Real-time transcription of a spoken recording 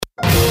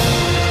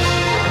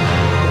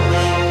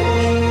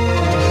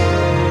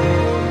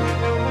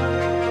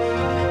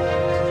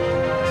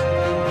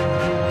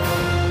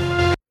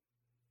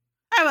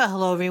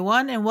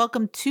everyone, and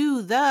welcome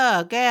to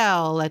the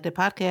Galactic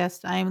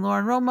Podcast. I am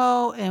Lauren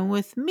Romo, and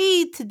with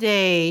me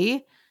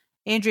today,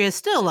 Andrea is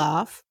still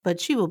off, but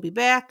she will be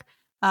back.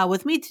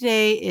 With me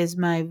today is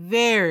my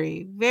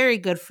very, very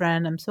good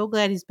friend. I'm so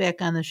glad he's back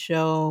on the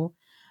show.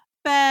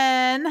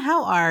 Ben,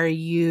 how are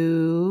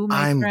you,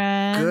 my I'm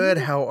friend? good.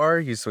 How are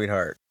you,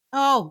 sweetheart?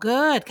 Oh,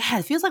 good. God,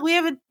 it feels like we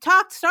haven't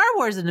talked Star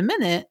Wars in a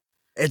minute.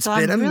 It's So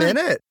been a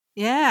minute.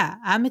 Yeah,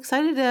 I'm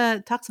excited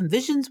to talk some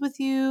visions with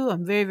you.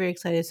 I'm very, very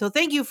excited. So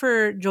thank you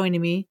for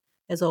joining me,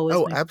 as always,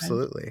 Oh, my friend.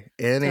 absolutely.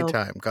 So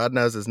Anytime. God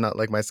knows it's not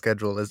like my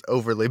schedule is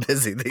overly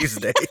busy these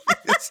days.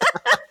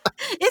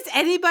 it's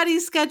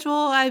anybody's schedule.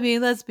 I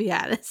mean, let's be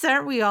honest.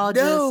 Aren't we all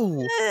just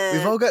No,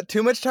 we've all got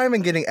too much time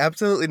and getting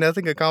absolutely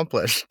nothing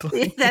accomplished.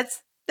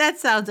 that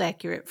sounds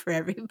accurate for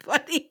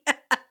everybody.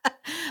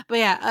 But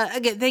yeah,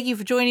 again, thank you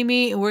for joining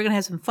me. And we're going to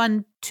have some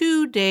fun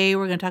today.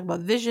 We're going to talk about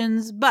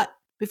visions. But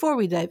before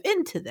we dive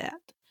into that,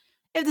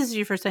 if this is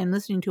your first time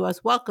listening to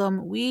us,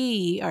 welcome.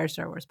 We are a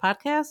Star Wars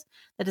podcast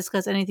that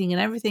discuss anything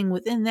and everything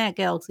within that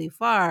galaxy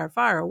far,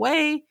 far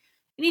away.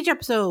 In each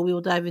episode, we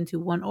will dive into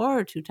one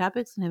or two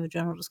topics and have a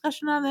general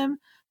discussion on them.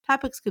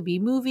 Topics could be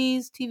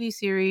movies, TV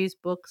series,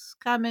 books,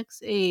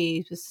 comics,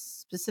 a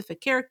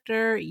specific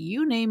character,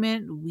 you name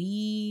it,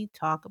 we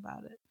talk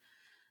about it.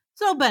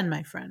 So, Ben,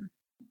 my friend,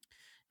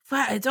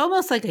 it's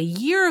almost like a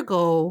year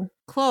ago,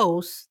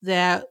 close,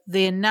 that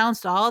they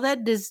announced all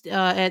that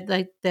at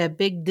like that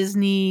big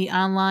Disney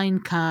online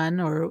con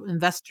or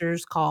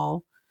investors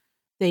call.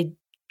 They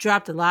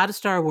dropped a lot of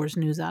Star Wars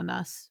news on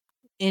us.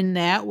 In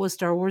that was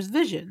Star Wars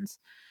Visions.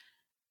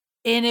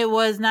 And it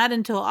was not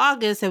until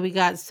August that we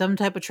got some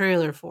type of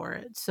trailer for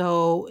it.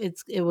 So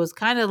it was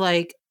kind of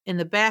like in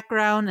the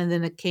background, and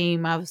then it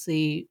came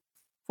obviously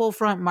full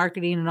front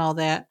marketing and all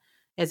that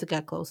as it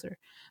got closer.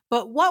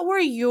 But what were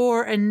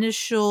your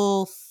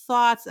initial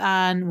thoughts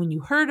on when you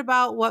heard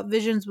about what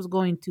Visions was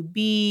going to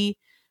be?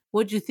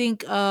 What'd you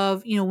think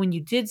of, when you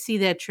did see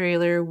that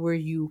trailer? Were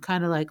you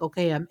kind of like,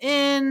 okay, I'm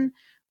in?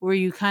 Were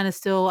you kind of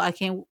still, I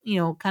can't,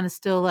 kind of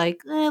still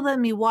like, let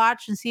me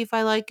watch and see if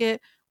I like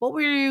it? What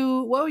were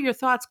your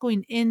thoughts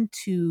going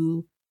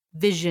into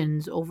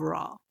Visions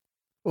overall?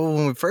 Well,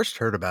 when we first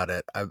heard about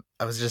it,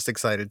 I was just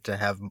excited to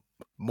have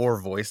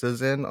more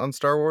voices in on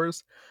Star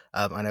Wars.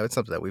 I know it's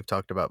something that we've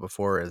talked about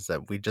before, is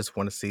that we just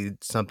want to see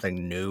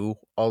something new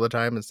all the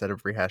time instead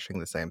of rehashing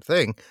the same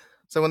thing.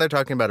 So when they're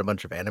talking about a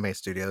bunch of anime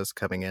studios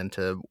coming in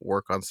to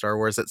work on Star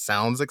Wars, it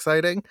sounds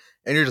exciting,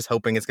 and you're just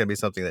hoping it's going to be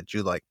something that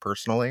you like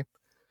personally.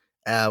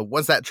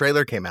 Once that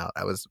trailer came out,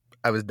 I was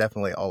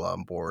definitely all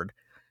on board,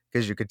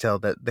 because you could tell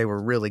that they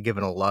were really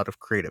given a lot of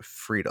creative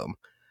freedom,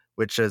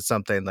 which is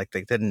something like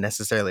they didn't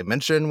necessarily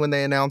mention when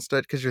they announced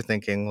it. Because you're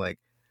thinking like,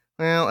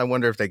 well, I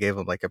wonder if they gave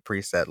them like a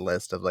preset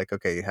list of like,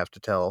 okay, you have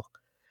to tell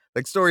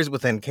like stories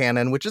within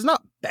canon, which is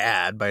not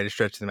bad by any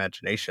stretch of the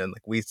imagination.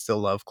 Like, we still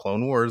love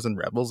Clone Wars and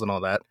Rebels and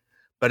all that,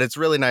 but it's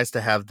really nice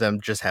to have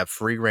them just have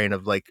free reign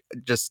of like,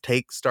 just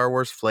take Star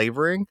Wars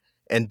flavoring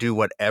and do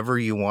whatever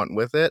you want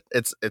with it.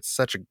 It's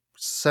such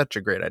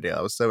a great idea.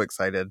 I was so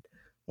excited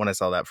when I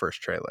saw that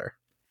first trailer.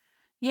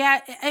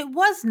 Yeah, it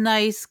was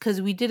nice because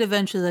we did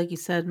eventually, like you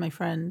said, my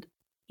friend,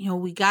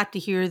 we got to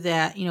hear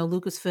that,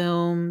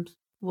 Lucasfilm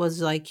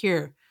was like,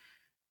 here,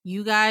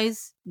 you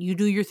guys, you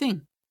do your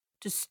thing.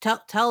 Just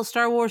tell a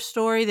Star Wars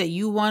story that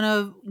you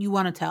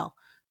wanna tell.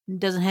 It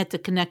doesn't have to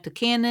connect to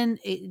canon.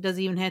 It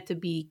doesn't even have to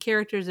be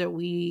characters that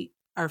we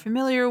are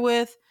familiar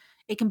with.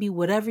 It can be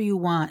whatever you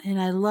want. And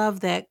I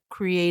love that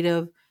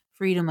creative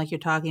freedom like you're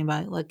talking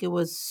about. Like, it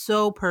was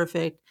so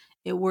perfect.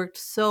 It worked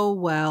so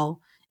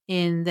well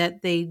in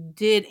that they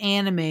did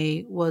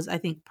anime was, I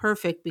think,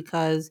 perfect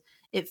because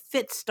it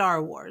fits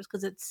Star Wars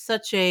because it's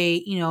such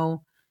a,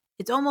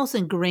 it's almost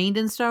ingrained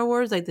in Star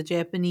Wars, like the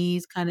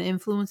Japanese kind of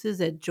influences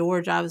that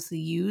George obviously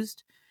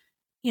used.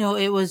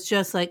 It was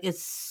just like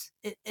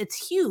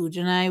it's huge,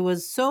 and I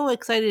was so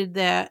excited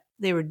that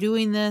they were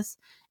doing this,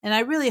 and I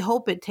really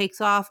hope it takes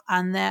off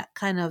on that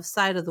kind of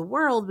side of the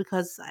world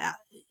because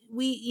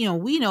we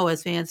know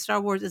as fans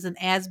Star Wars isn't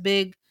as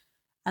big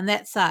on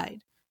that side,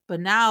 but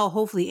now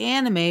hopefully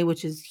anime,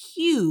 which is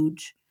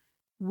huge,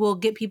 will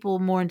get people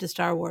more into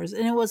Star Wars.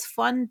 And it was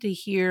fun to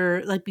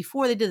hear, like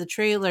before they did the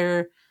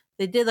trailer,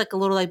 they did like a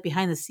little like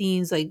behind the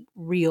scenes like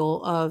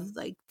reel of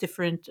like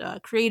different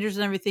creators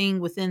and everything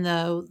within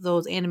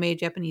those anime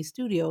Japanese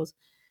studios,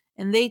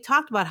 and they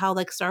talked about how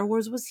like Star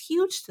Wars was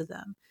huge to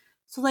them.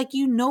 So like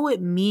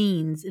it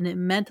means and it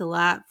meant a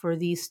lot for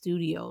these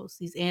studios,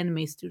 these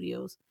anime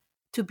studios,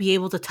 to be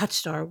able to touch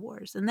Star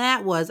Wars, and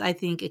that was I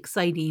think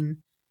exciting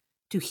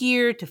to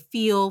hear, to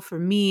feel for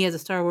me as a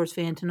Star Wars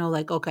fan to know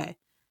like okay,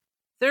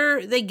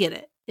 they get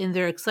it and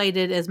they're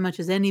excited as much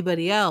as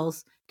anybody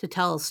else to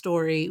tell a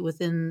story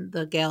within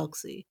the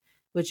galaxy,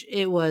 which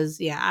it was.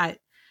 Yeah,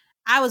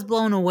 I was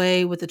blown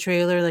away with the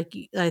trailer, like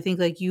I think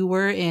like you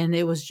were, and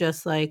it was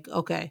just like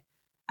okay,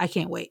 I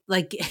can't wait,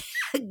 like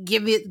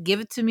give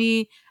it to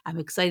me. I'm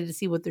excited to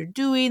see what they're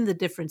doing, the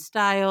different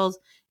styles.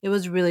 It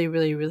was really,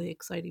 really, really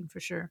exciting for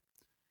sure.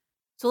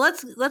 So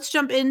let's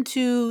jump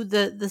into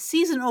the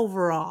season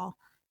overall.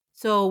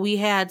 So we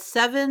had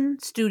 7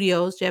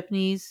 studios,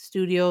 Japanese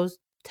studios,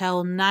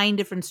 tell 9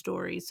 different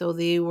stories. So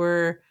they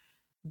were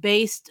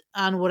based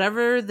on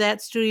whatever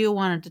that studio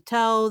wanted to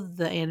tell.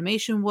 The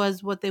animation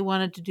was what they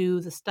wanted to do,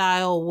 the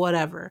style,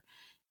 whatever.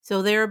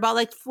 So they're about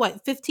like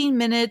what 15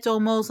 minutes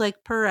almost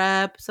like per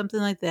ep, something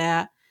like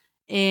that.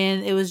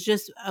 And it was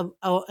just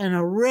an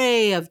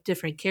array of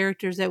different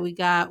characters that we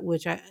got,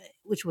 which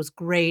was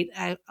great.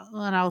 And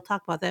I'll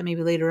talk about that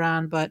maybe later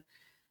on. But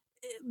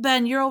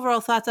Ben, your overall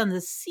thoughts on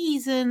the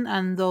season,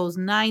 on those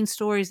 9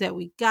 stories that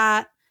we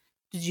got?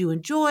 Did you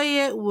enjoy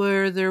it?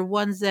 Were there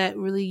ones that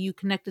really you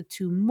connected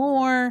to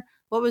more?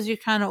 What was your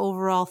kind of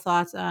overall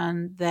thoughts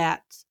on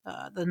that,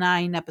 the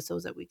 9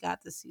 episodes that we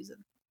got this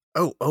season?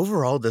 Oh,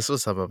 overall, this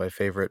was some of my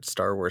favorite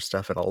Star Wars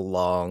stuff in a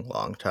long,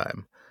 long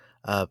time.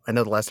 I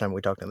know the last time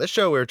we talked on this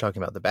show, we were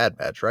talking about the Bad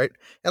Batch, right?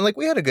 And like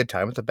we had a good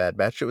time with the Bad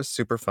Batch. It was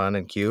super fun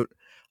and cute.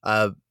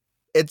 Uh,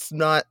 it's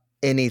not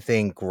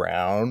anything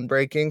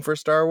groundbreaking for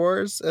Star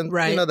Wars, and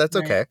Right, that's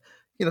right. okay.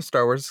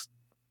 Star Wars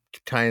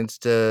tends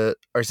to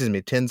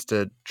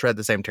tread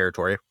the same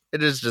territory.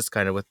 It is just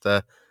kind of with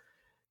the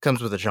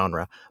comes with a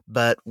genre.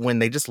 But when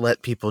they just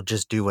let people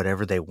just do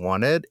whatever they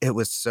wanted, it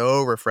was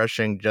so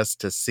refreshing just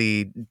to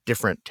see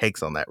different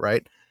takes on that,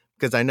 right?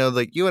 Because I know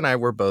that you and I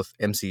were both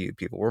MCU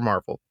people, we're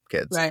Marvel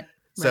kids. Right,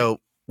 right.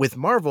 So with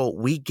Marvel,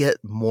 we get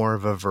more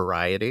of a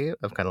variety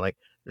of kind of like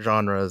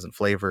genres and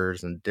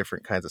flavors and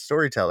different kinds of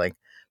storytelling.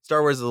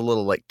 Star Wars is a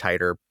little like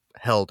tighter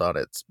held on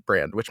its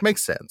brand, which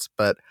makes sense.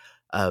 But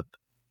uh,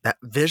 that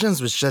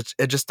Visions was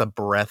just a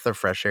breath of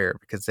fresh air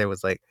because there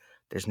was like,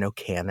 there's no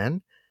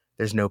canon,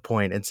 there's no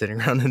point in sitting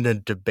around and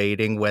then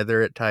debating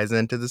whether it ties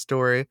into the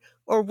story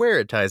or where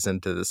it ties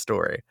into the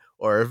story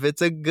or if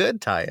it's a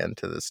good tie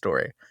into the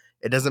story.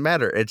 It doesn't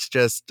matter. It's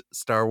just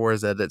Star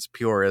Wars at its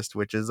purest,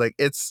 which is like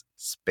it's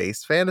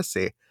space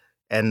fantasy.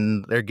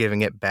 And they're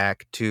giving it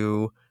back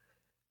to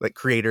like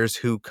creators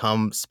who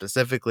come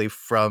specifically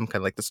from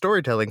kind of like the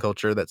storytelling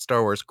culture that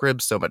Star Wars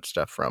cribs so much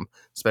stuff from,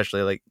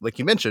 especially like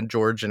you mentioned,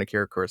 George and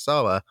Akira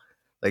Kurosawa.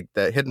 Like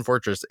the Hidden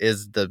Fortress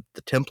is the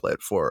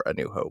template for A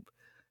New Hope.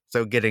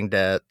 So getting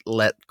to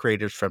let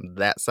creators from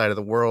that side of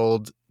the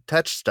world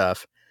touch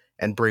stuff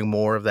and bring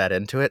more of that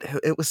into it,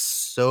 it was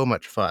so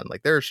much fun.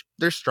 Like there's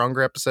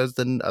stronger episodes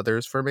than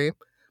others for me,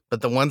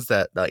 but the ones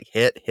that like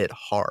hit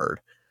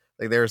hard.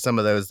 Like there are some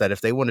of those that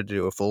if they wanted to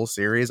do a full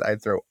series,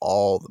 I'd throw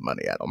all the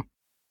money at them.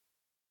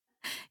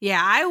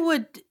 Yeah, I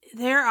would.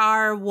 There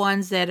are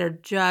ones that are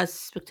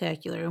just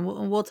spectacular, and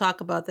we'll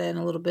talk about that in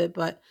a little bit.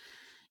 But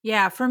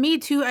yeah, for me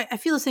too, I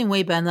feel the same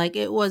way, Ben. Like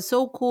it was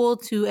so cool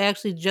to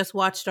actually just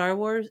watch Star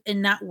Wars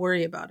and not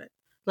worry about it.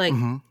 Like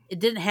Hmm. it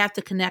didn't have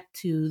to connect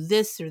to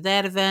this or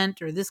that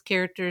event or this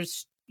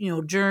character's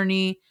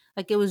journey.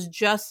 Like it was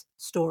just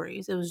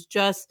stories. It was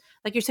just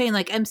like you're saying,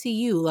 like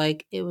MCU.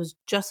 Like it was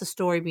just a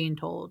story being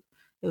told.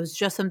 It was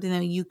just something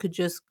that you could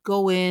just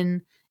go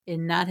in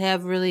and not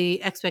have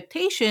really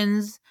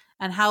expectations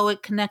on how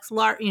it connects,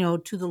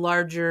 to the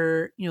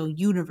larger,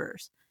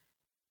 universe.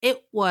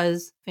 It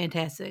was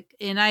fantastic,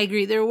 and I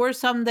agree. There were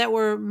some that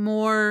were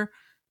more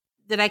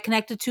that I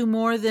connected to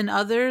more than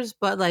others,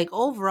 but, like,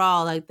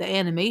 overall, like, the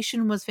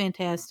animation was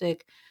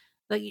fantastic.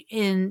 Like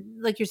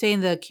you're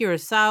saying, the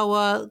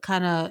Kurosawa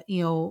kinda,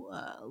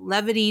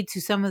 levity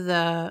to some of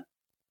the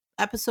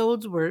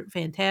episodes were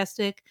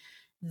fantastic.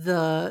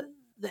 The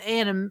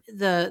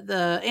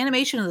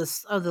animation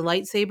of the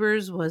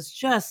lightsabers was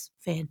just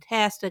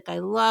fantastic. I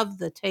love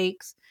the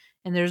takes,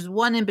 and there's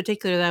one in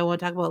particular that I wanna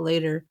talk about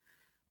later,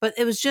 but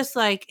it was just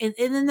like and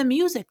then the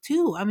music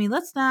too. I mean,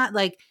 let's not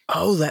like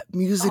Oh, that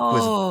music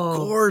was oh,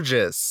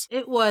 gorgeous.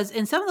 it was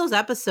in some of those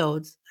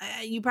episodes,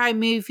 you probably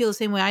maybe feel the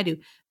same way I do.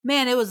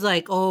 Man, it was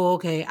like, "Oh,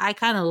 okay, I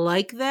kinda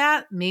like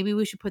that. Maybe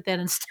we should put that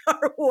in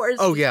Star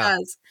Wars Oh, yeah.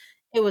 because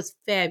it was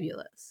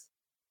fabulous."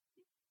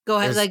 Go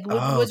ahead, like,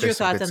 what's your There's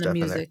some thoughts good on the stuff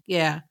in there. music?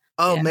 Yeah,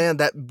 Oh, yeah. man,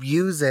 that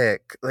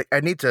music. Like, I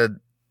need to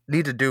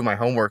do my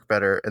homework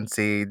better and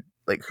see,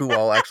 like, who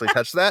all actually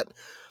touched that.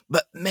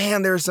 But,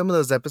 man, there are some of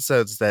those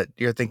episodes that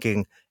you're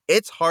thinking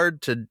it's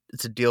hard to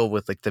deal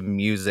with, like, the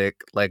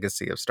music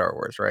legacy of Star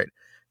Wars, right?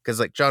 Because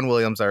like, John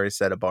Williams already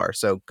set a bar,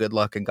 so good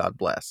luck and God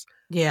bless.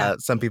 Yeah.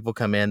 Some people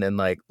come in and,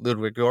 like,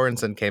 Ludwig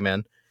Göransson came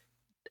in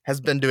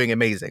has been doing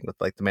amazing with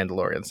like the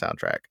Mandalorian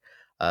soundtrack.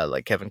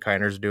 Like Kevin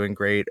Kiner's doing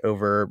great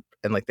over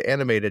in like the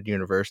animated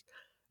universe,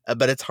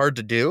 but it's hard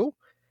to do.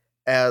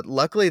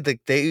 Luckily,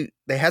 they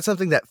had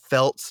something that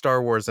felt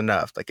Star Wars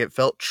enough. Like it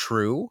felt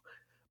true,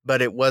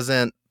 but it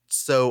wasn't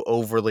so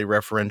overly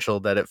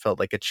referential that it felt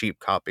like a cheap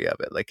copy of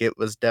it. Like it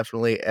was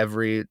definitely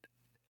every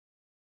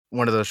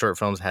one of those short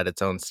films had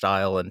its own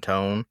style and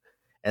tone.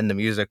 And the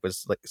music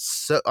was like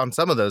so on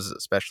some of those,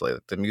 especially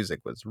like, the music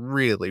was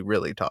really,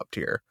 really top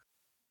tier.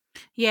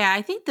 Yeah,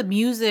 I think the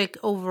music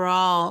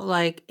overall,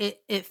 like,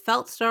 it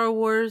felt Star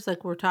Wars,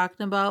 like we're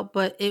talking about,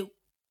 but it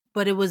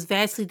was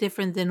vastly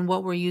different than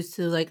what we're used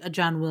to, like a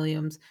John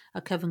Williams,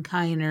 a Kevin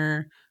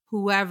Kiner,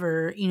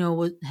 whoever,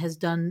 has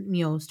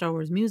done, Star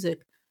Wars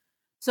music.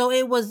 So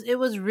it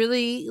was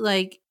really,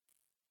 like,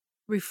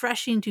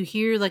 refreshing to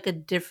hear like a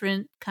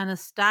different kind of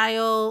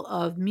style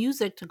of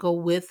music to go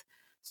with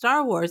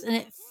Star Wars, and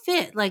it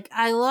fit. Like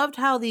I loved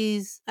how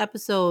these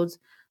episodes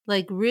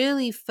like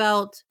really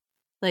felt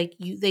like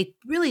they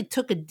really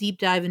took a deep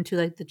dive into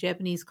like the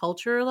Japanese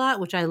culture a lot,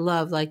 which I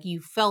love. Like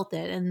you felt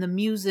it, and the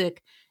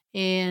music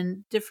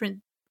and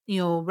different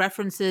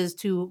references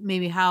to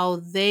maybe how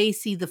they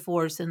see the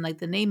Force and like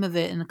the name of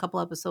it in a couple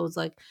episodes.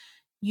 Like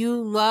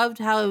you loved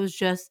how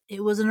it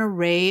was an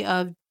array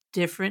of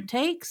different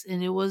takes,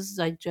 and it was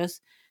like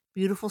just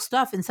beautiful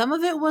stuff, and some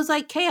of it was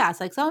like chaos,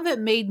 like some of it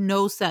made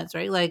no sense,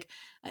 right? Like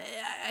i,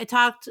 I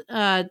talked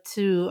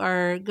to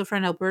our good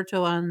friend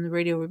Alberto on the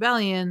Radio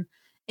Rebellion,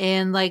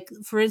 and like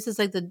for instance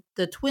like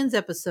the twins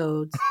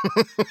episodes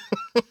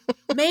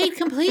made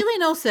completely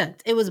no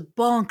sense. It was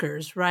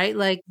bonkers, right?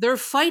 Like they're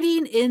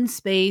fighting in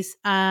space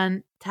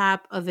on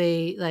top of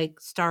a like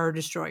star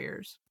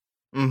destroyers.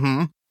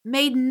 Mm-hmm.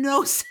 Made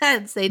no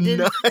sense. They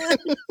No.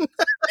 didn't.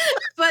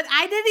 But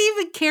I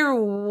didn't even care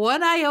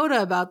one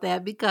iota about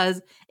that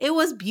because it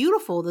was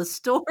beautiful. The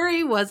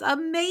story was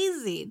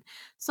amazing.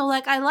 So,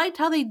 like, I liked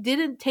how they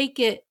didn't take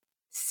it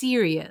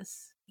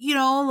serious.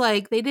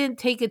 Like they didn't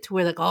take it to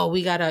where, like, oh,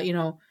 we gotta,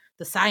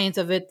 the science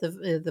of it,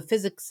 the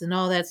physics and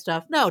all that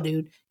stuff. No,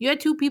 dude, you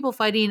had two people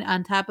fighting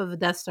on top of a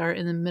Death Star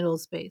in the middle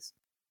of space.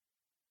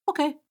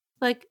 Okay,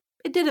 like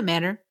it didn't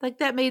matter. Like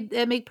that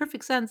made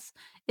perfect sense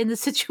in the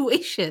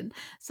situation.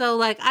 So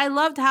like I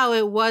loved how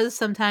it was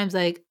sometimes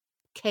like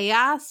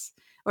chaos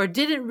or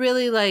didn't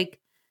really like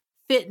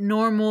fit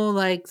normal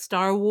like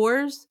Star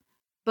Wars,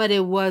 but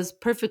it was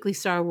perfectly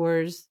Star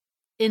Wars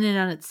in and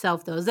on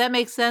itself though. Does that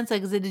make sense?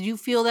 Like did you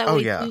feel that Oh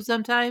way yeah. too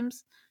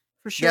sometimes?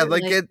 For Yeah, sure.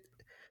 like Like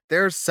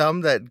there's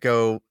some that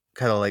go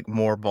kind of like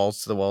more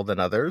balls to the wall than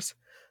others,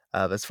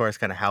 as far as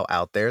kind of how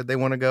out there they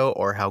want to go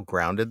or how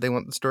grounded they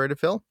want the story to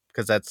feel.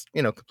 Because that's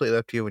completely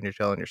up to you when you're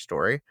telling your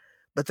story.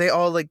 But they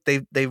all like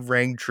they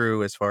rang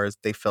true as far as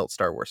they felt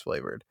Star Wars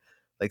flavored.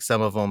 Like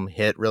some of them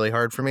hit really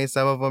hard for me.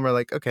 Some of them are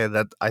like, okay,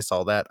 that I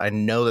saw that. I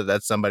know that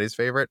that's somebody's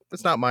favorite.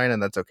 It's not mine,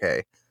 and that's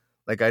okay.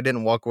 Like I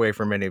didn't walk away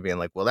from any being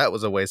like, well, that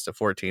was a waste of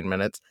 14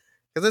 minutes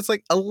because it's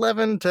like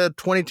 11 to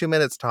 22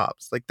 minutes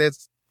tops. Like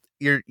that's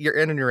you're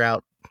in and you're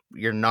out.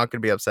 You're not going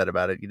to be upset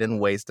about it. You didn't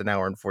waste an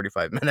hour and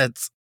 45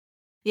 minutes.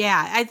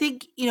 yeah, I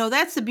think,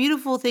 that's the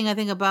beautiful thing I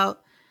think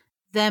about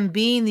them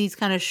being these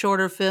kind of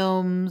shorter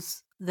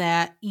films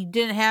that you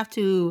didn't have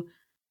to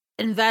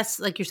invest,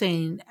 like you're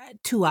saying,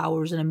 2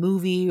 hours in a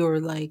movie or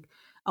like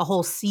a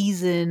whole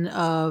season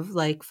of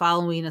like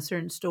following a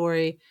certain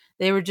story.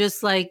 They were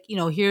just like,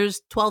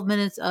 here's 12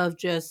 minutes of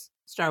just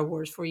Star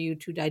Wars for you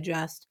to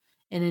digest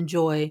and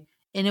enjoy.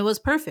 And it was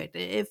perfect.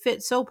 It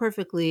fit so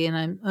perfectly.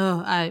 And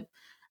I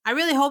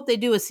really hope they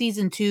do a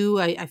season two.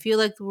 I feel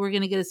like we're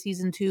going to get a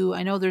season two.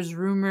 I know there's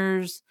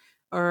rumors,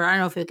 or I don't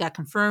know if it got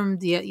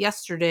confirmed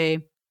yesterday,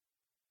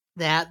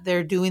 that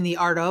they're doing the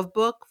Art of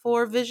book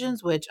for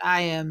Visions, which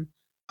I am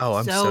Oh,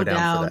 I'm so so down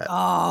for down. that.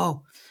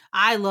 Oh,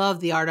 I love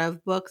the Art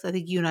of books. I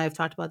think you and I have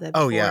talked about that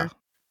Oh yeah. before.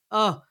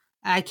 Oh,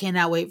 I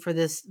cannot wait for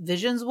this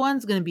Visions one.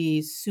 It's going to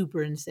be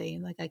super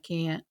insane. Like I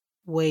can't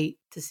wait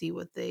to see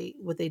what they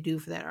do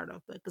for that Art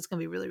of book. It's going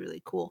to be really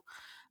really cool.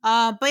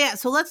 But yeah,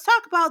 so let's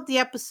talk about the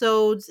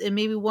episodes and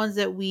maybe ones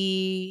that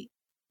we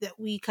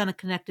kind of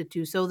connected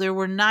to. So there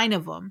were 9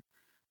 of them.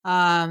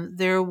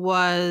 There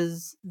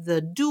was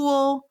the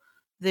duel,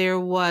 there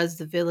was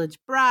The Village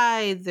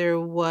Bride, there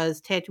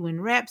was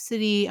Tatooine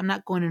Rhapsody. I'm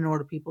not going in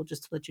order, people,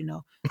 just to let you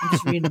know. I'm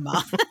just reading them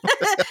off.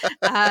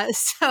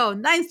 So,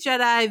 Ninth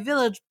Jedi,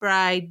 Village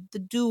Bride, The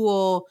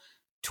Duel,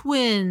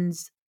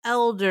 Twins,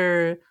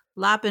 Elder,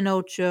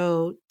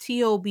 Lapinocho,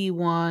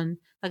 TOB1,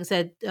 like I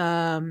said,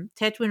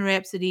 Tatooine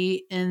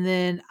Rhapsody, and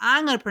then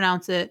I'm going to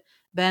pronounce it,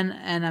 Ben,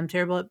 and I'm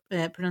terrible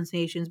at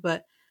pronunciations,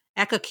 but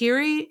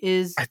Akakiri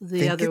is I the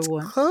think other it's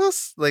one.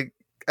 close. Like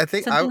I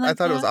think I, Something I like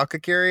thought it was that?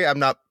 Akakiri. I'm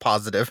not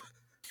positive.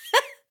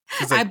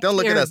 She's like, I'm don't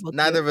look at us. terrible too.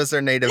 Neither of us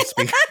are native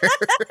speakers.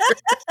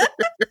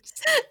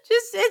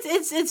 Just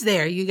it's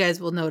there. You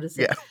guys will notice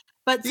Yeah. it.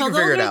 But You so can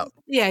figure those it are out.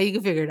 yeah, you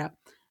can figure it out.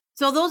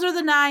 So those are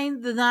the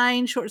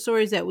nine short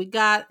stories that we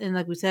got, and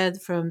like we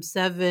said, from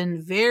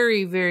 7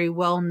 very, very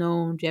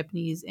well-known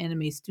Japanese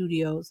anime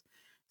studios.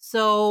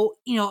 So,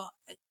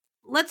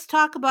 let's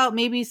talk about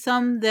maybe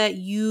some that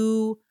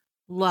you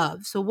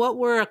love. So what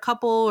were a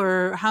couple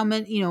or how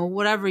many,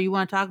 whatever you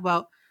want to talk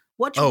about.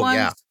 Which Oh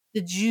yeah. ones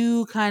did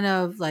you kind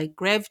of like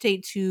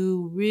gravitate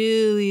to,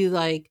 really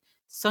like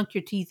sunk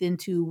your teeth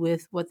into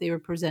with what they were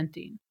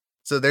presenting?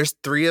 So there's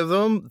 3 of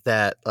them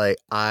that like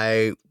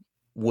I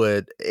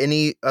would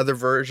any other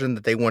version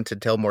that they want to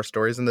tell more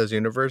stories in those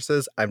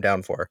universes, I'm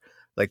down for.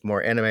 Like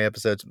more anime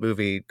episodes,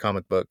 movie,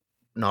 comic book,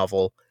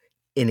 novel,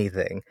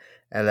 anything.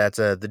 And that's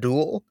The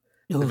Duel,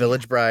 The Oh yeah.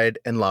 Village Bride,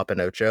 and La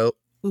Pinocho.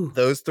 Ooh.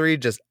 Those 3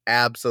 just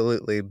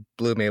absolutely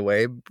blew me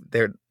away.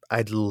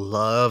 I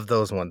love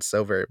those ones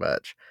so very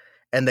much.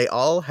 And they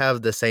all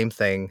have the same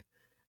thing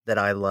that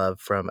I love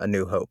from A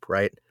New Hope,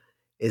 right?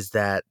 Is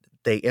that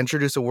they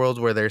introduce a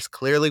world where there's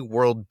clearly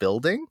world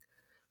building,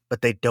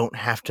 but they don't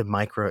have to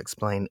micro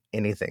explain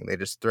anything. They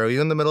just throw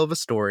you in the middle of a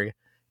story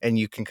and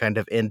you can kind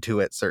of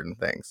intuit certain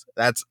things.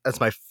 That's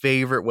my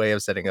favorite way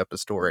of setting up a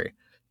story,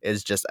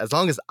 is just as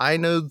long as I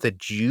know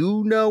that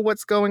you know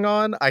what's going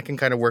on, I can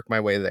kind of work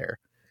my way there.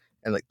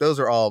 And like those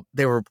are all,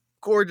 they were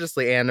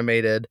gorgeously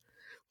animated.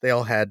 They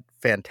all had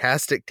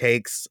fantastic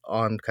takes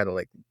on kind of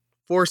like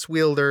force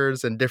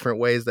wielders and different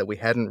ways that we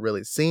hadn't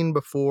really seen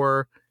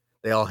before.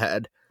 They all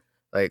had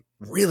like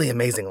really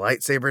amazing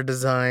lightsaber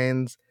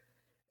designs.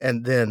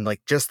 And then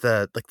like just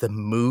the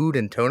mood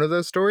and tone of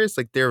those stories,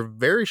 like they're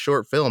very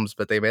short films,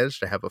 but they managed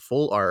to have a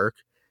full arc,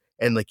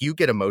 and like you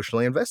get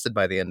emotionally invested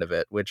by the end of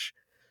it, which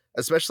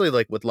especially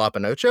like with La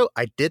Pinocho,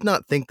 I did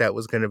not think that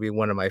was going to be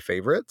one of my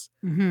favorites,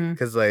 Mm-hmm.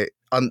 because like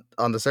on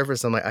the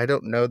surface I'm like, I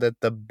don't know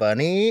that the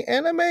bunny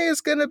anime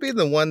is going to be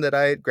the one that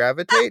I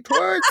gravitate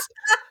towards.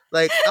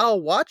 Like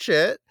I'll watch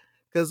it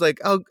because like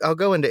I'll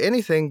go into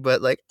anything,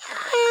 but like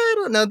I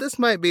don't know, this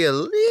might be a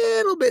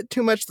little bit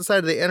too much the side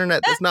of the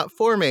internet that's not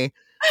for me.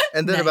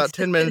 And then Nice. about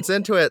 10 minutes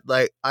into it,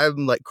 like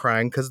I'm like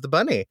crying because the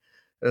bunny.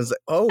 And I was like,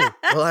 oh,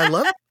 well, I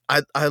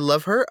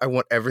love her. I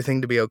want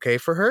everything to be okay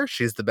for her.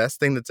 She's the best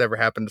thing that's ever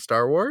happened to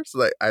Star Wars.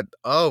 Like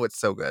it's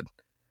so good.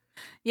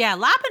 Yeah,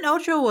 La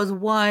Pinocho was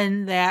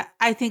one that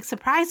I think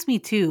surprised me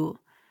too,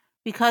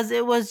 because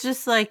it was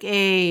just like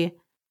a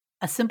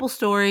simple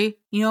story,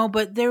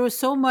 but there was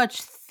so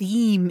much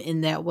theme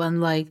in that one,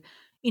 like,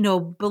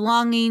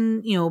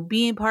 belonging,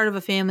 being part of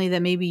a family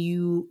that maybe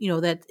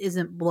that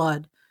isn't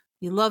blood.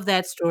 You love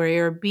that story,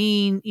 or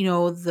being,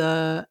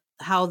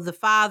 how the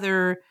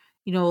father,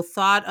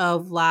 thought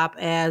of Lop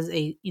as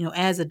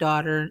as a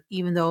daughter,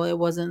 even though it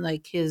wasn't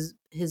like his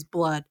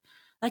blood.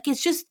 Like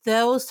it's just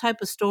those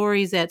type of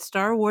stories that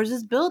Star Wars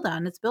is built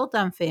on. It's built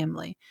on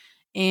family.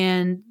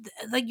 And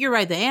like you're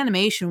right, the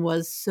animation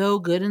was so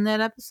good in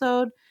that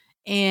episode,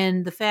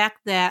 and the fact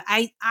that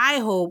I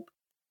hope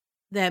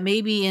that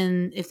maybe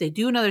if they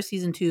do another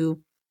season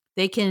 2,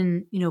 they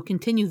can,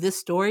 continue this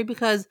story,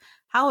 because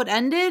how it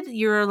ended,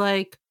 you're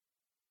like,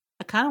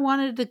 I kind of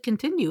wanted to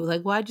continue.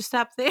 Like, why'd you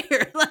stop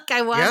there? Like,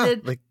 I Yeah,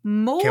 wanted like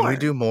can we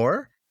do more.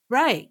 more?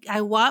 Right.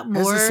 I want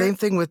It's the more. same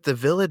thing with The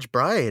Village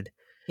Bride.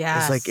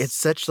 It's like it's Yes.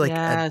 such like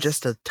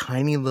just Yes. a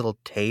tiny little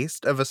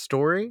taste of a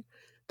story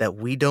that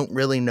we don't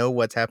really know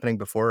what's happening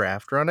before or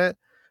after on it,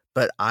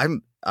 but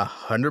I'm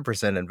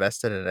 100%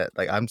 invested in it.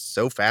 Like I'm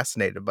so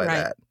fascinated by Right.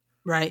 that.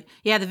 Right.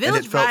 Yeah, The And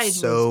it Village felt Bride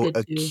was so good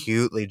too.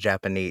 acutely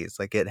Japanese.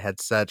 Like it had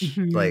such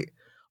Hmm. like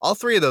all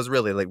three of those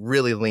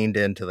really leaned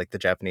into like the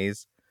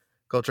Japanese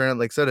culture, and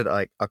like so did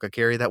like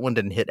Akakiri. That one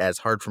didn't hit as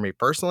hard for me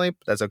personally,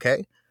 but that's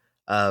okay.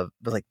 But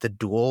like the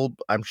duel,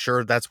 I'm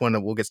sure that's one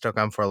that we'll get stuck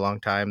on for a long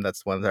time.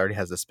 That's one that already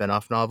has a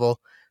spin-off novel.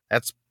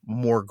 That's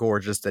more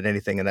gorgeous than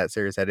anything in that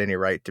series had any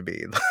right to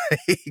be.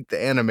 Like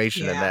the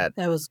animation in Yeah, that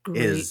that was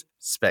great. is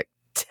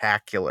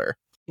spectacular.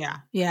 Yeah,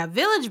 yeah,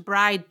 Village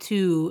Bride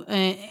too.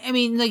 I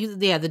mean, like,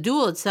 yeah, the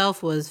duel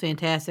itself was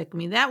fantastic. I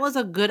mean, that was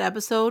a good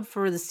episode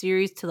for the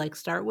series to like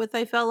start with.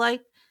 I felt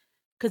like,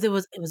 because it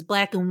was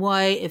black and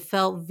white. It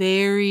felt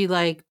very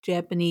like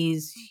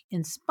Japanese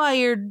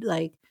inspired,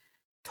 like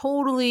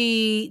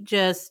totally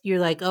just you're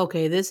like,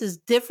 okay, this is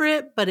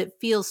different, but it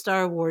feels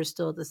Star Wars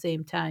still at the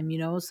same time.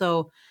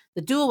 So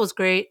the duel was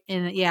great,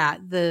 and yeah,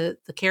 the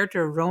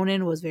character of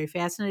Ronan was very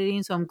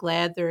fascinating. So I'm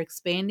glad they're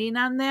expanding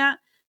on that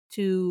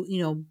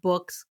to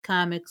books,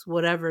 comics,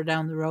 whatever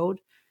down the road.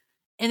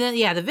 And then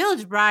yeah, the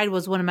Village Bride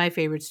was one of my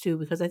favorites too,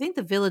 because I think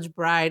the Village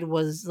Bride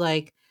was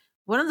like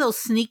one of those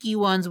sneaky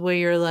ones where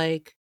you're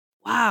like,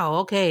 wow,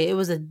 okay, it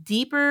was a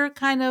deeper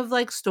kind of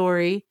like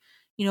story,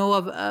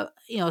 of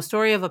a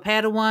story of a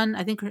Padawan.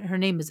 I think her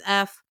name is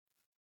F.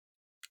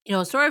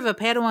 A story of a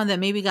Padawan that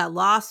maybe got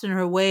lost in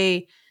her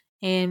way,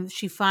 and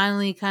she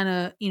finally kind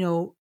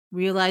of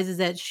realizes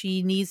that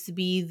she needs to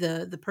be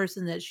the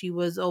person that she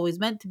was always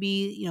meant to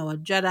be, a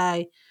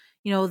Jedi.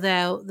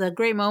 The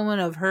great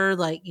moment of her,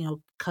 like,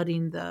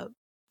 cutting the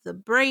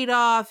braid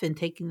off and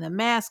taking the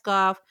mask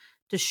off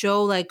to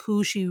show like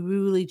who she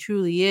really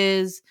truly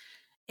is.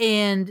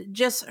 And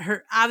just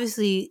her,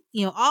 obviously,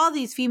 all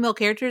these female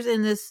characters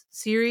in this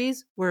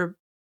series were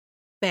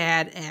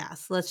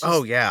badass. Let's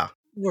Oh just yeah.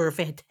 were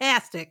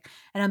fantastic,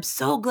 and I'm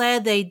so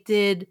glad they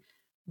did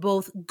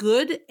both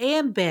good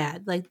and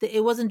bad. Like,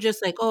 it wasn't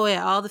just like, "Oh,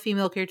 yeah, all the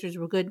female characters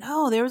were good."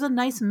 No, there was a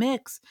nice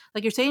mix.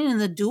 Like you're saying, in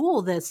the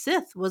duel, the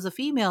Sith was a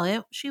female,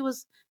 and she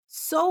was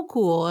so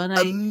cool, and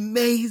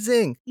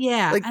Amazing.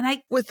 yeah, Like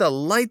with a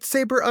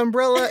lightsaber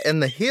umbrella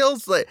and the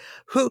heels, like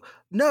who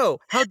no,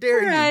 how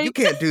dare you? You right.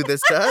 can't do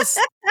this to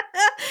us.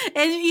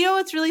 And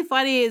what's really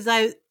funny is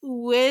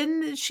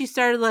when she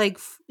started like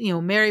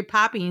Mary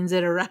Poppins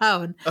it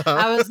around,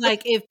 Uh-huh. I was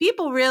like, if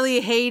people really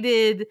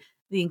hated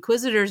the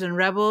Inquisitors and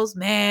Rebels,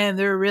 man,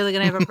 they're really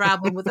gonna have a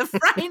problem with the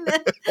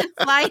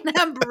flying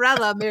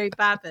umbrella, Mary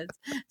Poppins.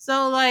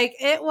 So like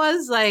it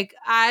was like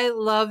I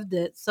loved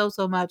it so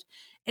much.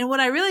 And what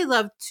I really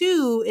love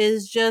too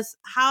is just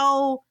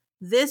how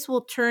this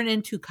will turn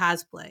into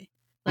cosplay,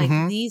 like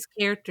Mhm. these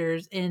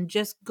characters, and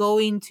just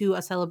going to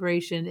a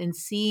celebration and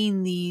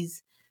seeing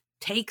these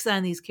takes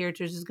on these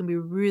characters is going to be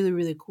really,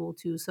 really cool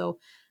too. So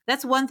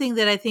that's one thing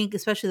that I think,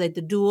 especially like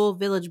the dual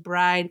Village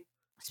Bride,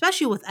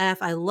 especially with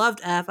F. I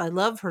loved F. I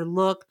loved her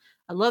look.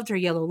 I loved her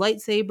yellow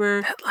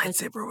lightsaber. That Like,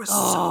 lightsaber was so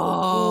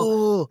oh,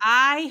 cool.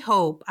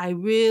 I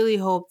really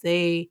hope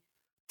they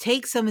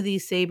take some of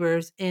these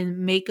sabers and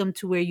make them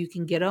to where you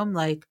can get them.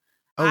 Like,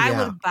 Oh I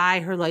yeah. would buy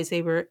her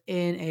lightsaber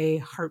in a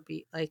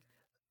heartbeat. Like,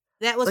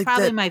 that was Like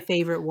probably that my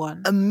favorite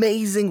one.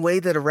 amazing way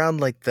that around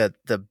like the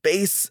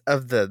base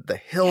of the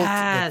hilt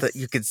that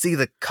you Yes. could see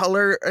the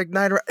color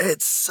igniter.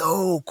 It's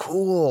so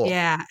cool.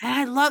 Yeah, and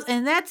I love,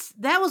 and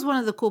that was one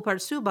of the cool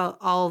parts too about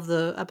all of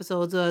the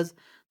episodes was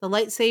the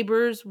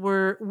lightsabers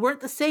weren't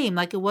the same.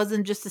 Like, it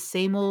wasn't just the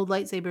same old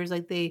lightsabers.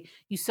 Like,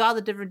 you saw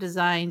the different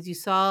designs. You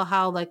saw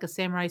how like a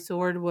samurai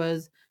sword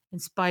was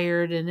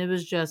inspired, and it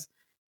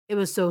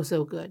was so,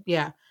 so good.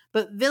 Yeah.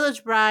 But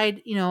Village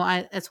Bride,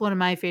 that's one of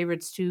my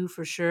favorites too,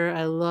 for sure.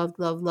 I loved,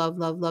 loved, loved,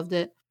 loved, loved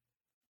it.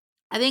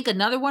 I think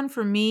another one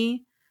for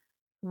me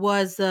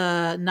was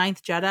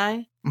Ninth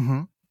Jedi.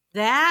 Mhm.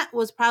 That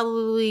was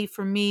probably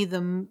for me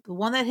the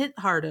one that hit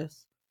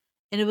hardest,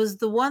 and it was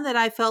the one that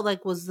I felt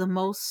like was the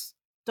most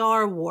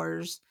Star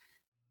Wars,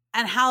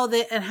 and how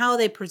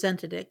they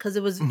presented it, because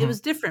it Mhm.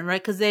 was different,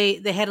 right? Because they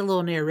had a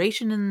little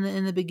narration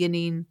in the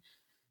beginning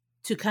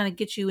to kind of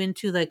get you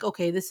into like,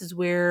 okay, this is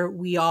where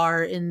we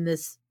are in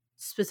this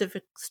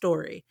specific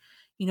story,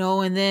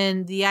 and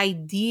then the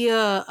idea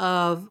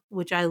of,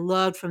 which I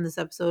loved from this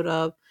episode,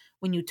 of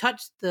when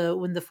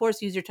the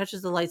force user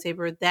touches the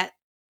lightsaber, that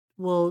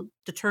will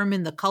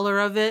determine the color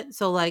of it.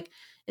 So like,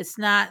 it's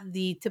not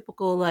the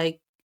typical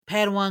like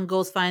Padawan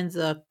goes finds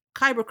a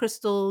kyber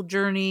crystal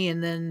journey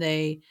and then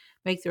they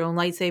make their own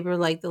lightsaber.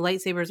 Like, the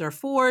lightsabers are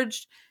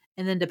forged,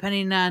 and then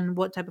depending on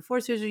what type of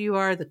force user you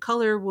are, the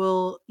color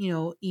will,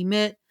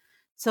 emit.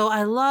 So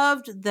I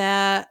loved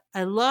that.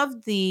 I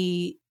loved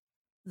the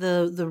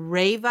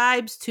Ray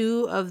vibes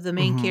too of the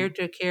main Mhm.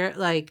 character.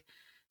 Like,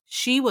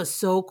 she was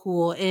so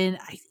cool, and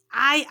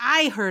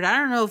I heard. I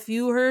don't know if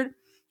you heard,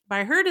 but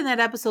I heard in that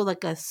episode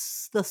like the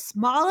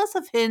smallest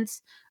of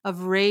hints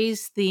of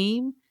Ray's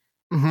theme,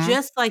 Mhm.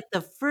 just like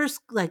the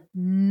first like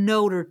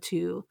note or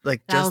two.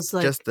 Like And I was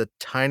like, just the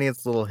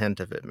tiniest little hint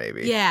of it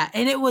maybe. yeah,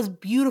 and it was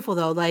beautiful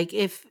though. Like,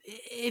 if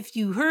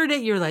you heard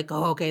it, you're like,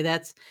 "Oh, okay,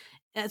 that's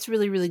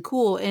really, really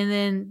cool." And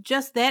then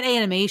just that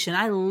animation,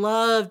 I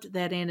loved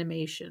that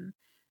animation.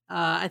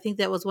 I think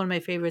that was one of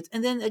my favorites.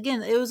 And then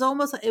again, it was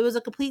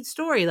a complete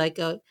story, like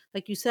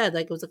you said,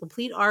 like it was a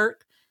complete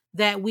arc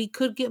that we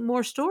could get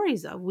more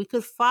stories of. We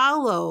could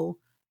follow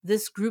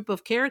this group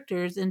of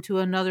characters into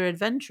another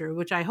adventure,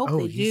 which I hope Oh,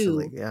 they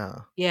easily, do. yeah.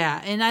 Yeah,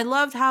 and I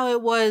loved how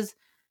it was,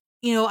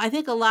 I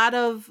think a lot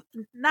of,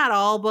 not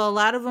all, but a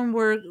lot of them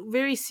were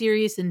very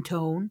serious in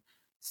tone.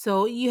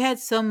 So you had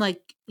some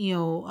like,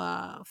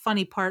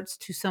 funny parts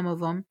to some of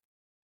them.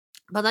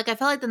 But like, I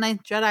felt like The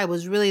Ninth Jedi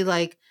was really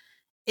like,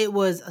 it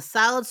was a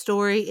solid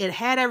story. It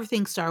had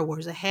everything Star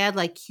Wars. It had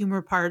like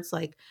humor parts,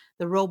 like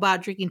the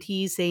robot drinking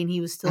tea saying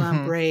he was still on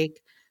Mhm.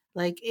 break.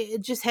 Like,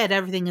 it just had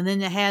everything. And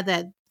then it had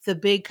the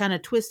big kind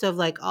of twist of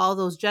like all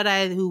those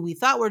Jedi who we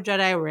thought were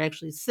Jedi were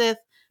actually Sith,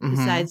 Mhm.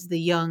 besides the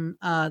young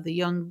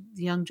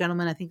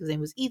gentleman, I think his name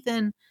was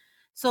Ethan.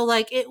 So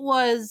like, it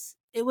was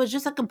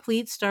just a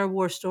complete Star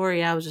Wars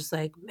story. I was just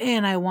like,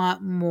 man, I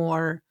want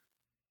more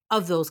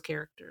of those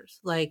characters.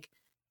 Like,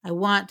 I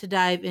want to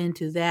dive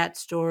into that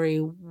story,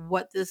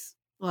 what this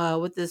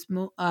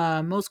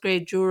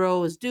Musgrave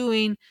Juro is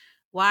doing,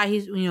 why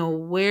he's,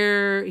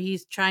 where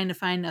he's trying to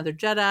find another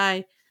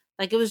Jedi.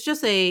 Like, it was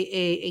just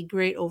a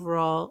great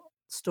overall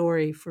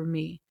story for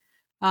me.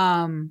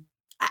 I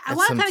That's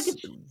want some to kind of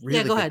get,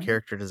 yeah, really go good ahead.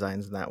 character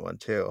designs in that one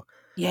too.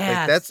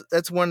 Like Yes.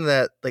 that's one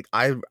that like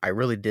I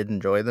really did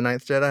enjoy The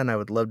Ninth Jedi and I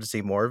would love to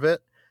see more of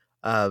it.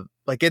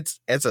 Like it's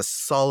a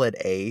solid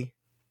A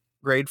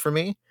grade for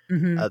me.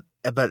 Hmm.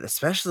 But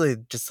especially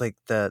just like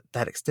that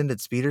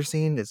extended speeder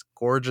scene is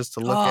gorgeous to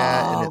look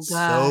at and Oh it's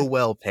so God.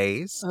 well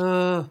paced.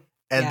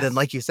 And then Yes.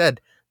 like you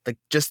said, like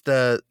just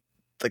the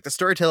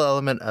storytelling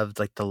element of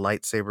like the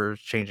lightsabers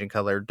changing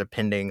color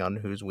depending on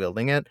who's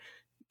wielding it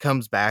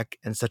comes back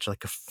in such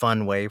like a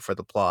fun way for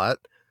the plot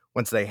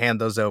once they hand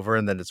those over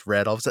and then it's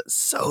red all of a sudden.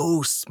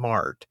 So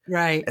smart.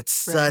 Right. It's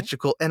Right. such a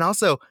cool and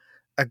also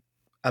a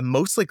a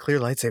mostly clear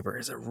lightsaber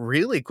is a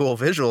really cool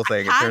visual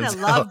thing, it Kind of turns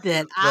out. loved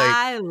it. Like,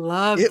 I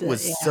loved it it.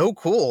 was Yeah. so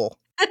cool.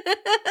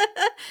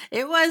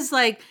 It was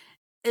like,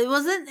 it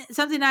wasn't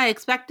something I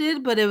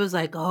expected, but it was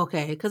like, oh,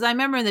 okay. Because I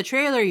remember in the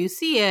trailer you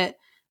see it,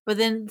 but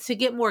then to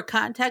get more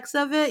context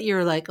of it,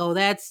 you're like, oh,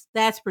 that's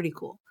pretty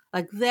cool.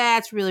 Like,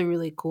 that's really,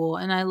 really cool.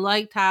 And I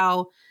liked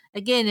how,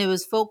 again, it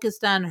was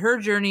focused on her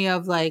journey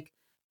of like,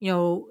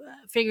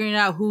 figuring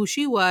out who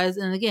she was,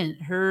 and again,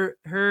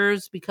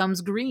 hers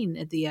becomes green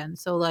at the end.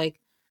 So like,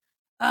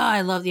 oh,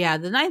 I love, yeah,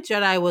 The Ninth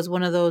Jedi was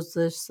one of those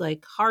just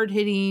like hard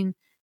hitting,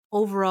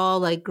 overall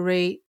like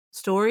great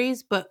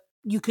stories, but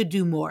you could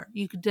do more.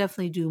 You could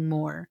definitely do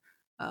more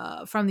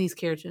from these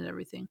characters and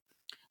everything.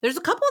 There's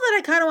a couple that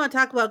I kind of want to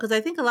talk about because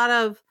I think a lot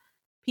of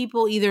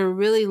people either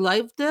really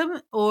liked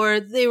them or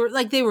they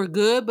were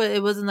good, but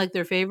it wasn't like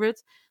their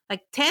favorites.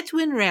 Like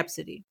Tatooine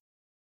Rhapsody.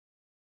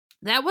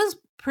 That was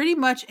pretty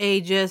much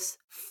a just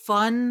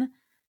fun,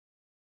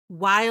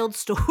 wild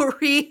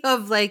story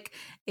of like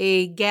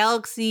a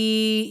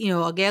galaxy,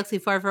 a galaxy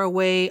far, far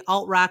away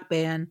alt rock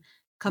band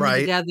coming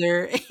Right.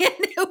 together. And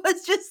it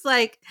was just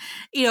like,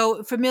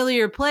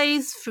 familiar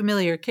place,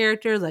 familiar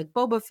characters like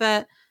Boba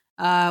Fett.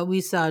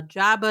 We saw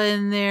Jabba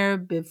in there,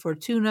 Bib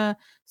Fortuna.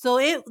 So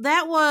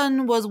that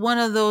one was one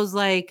of those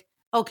like,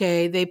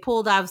 okay, they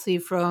pulled obviously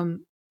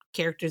from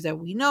characters that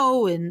we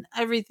know and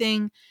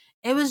everything.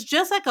 It was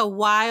just like a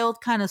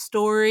wild kind of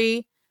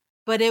story,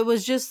 but it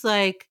was just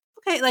like,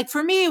 okay, like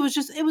for me, it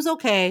was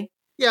okay. It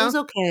Yeah. was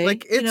okay,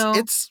 Like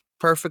it's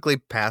perfectly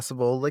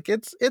passable. Like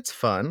it's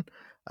fun.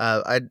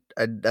 I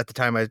at the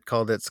time I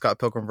called it Scott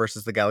Pilgrim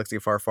versus the Galaxy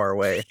Far, Far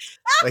Away.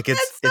 Like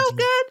That's so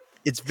good.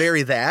 it's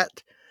very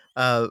that.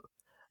 Uh,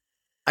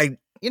 I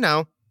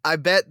I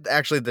bet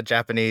actually the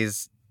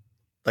Japanese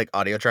like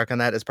audio track on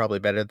that is probably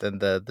better than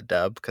the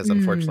dub because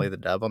unfortunately Mm. the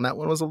dub on that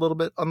one was a little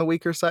bit on the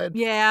weaker side.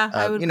 Yeah,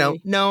 I would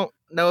agree. No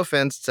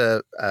offense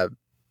to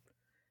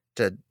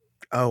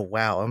oh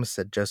wow, I almost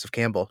said Joseph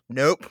Campbell.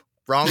 Nope,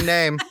 wrong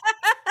name.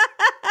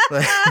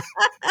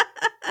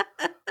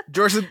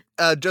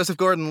 Joseph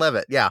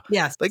Gordon-Levitt. Yeah,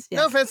 Yes, like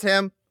no yes. offense to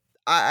him.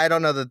 I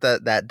don't know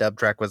that dub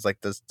track was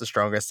like the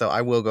strongest, so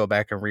I will go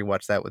back and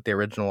rewatch that with the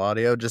original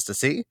audio just to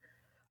see.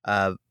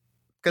 Because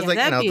Yeah,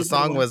 that'd be the a good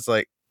song one. was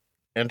like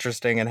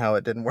interesting and how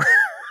it didn't work.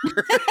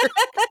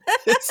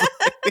 It's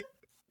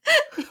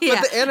but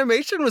Yeah. the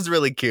animation was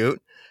really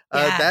cute.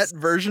 That Yes.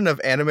 version of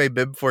anime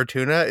Bib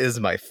Fortuna is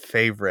my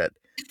favorite.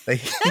 Like,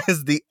 he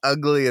is the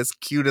ugliest,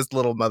 cutest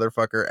little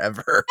motherfucker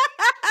ever.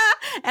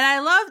 And I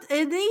loved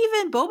and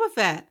even Boba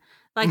Fett.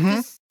 Like Hmm.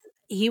 just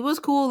he was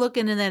cool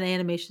looking in that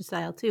animation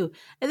style too.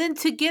 And then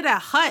to get a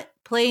Hut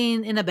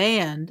playing in a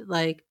band,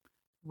 like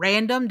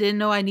random, didn't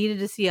know I needed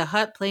to see a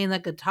Hut playing the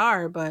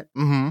guitar, but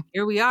Hmm.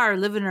 here we are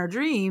living our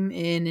dream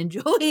and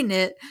enjoying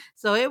it.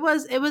 So it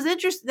was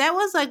interesting. That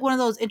was like one of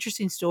those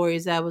interesting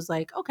stories that was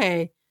like,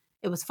 okay,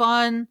 it was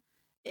fun.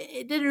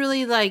 It didn't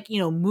really like,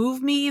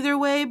 move me either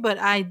way, but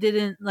I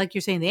didn't like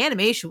you're saying the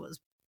animation was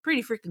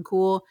pretty freaking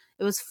cool.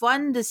 It was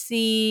fun to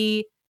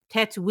see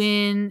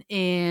Tatooine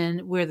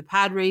and where the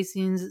pod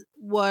racings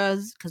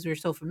was because we were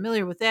so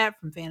familiar with that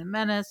from Phantom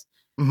Menace.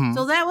 Hmm.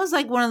 So that was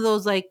like one of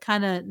those like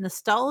kind of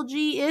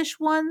nostalgia-ish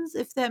ones,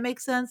 if that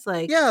makes sense.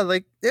 Like, Yeah,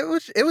 like it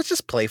was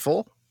just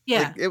playful.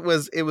 Like yeah, it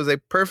was a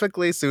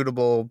perfectly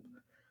suitable,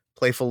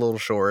 playful little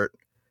short.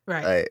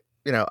 right. I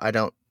I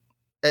don't.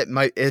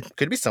 It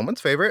could be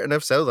someone's favorite, and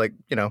if so, like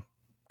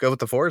go with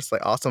the force.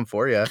 Like awesome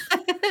for you.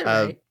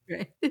 Uh, Right,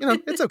 right.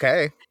 it's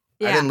okay. I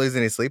Yeah, didn't lose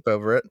any sleep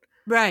over it.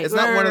 right, It's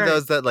right, not one right, of right.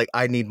 those that like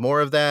I need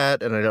more of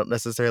that, and I don't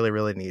necessarily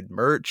really need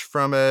merch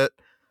from it.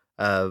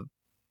 Uh,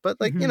 but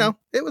like Mhm.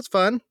 it was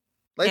fun.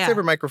 Yeah,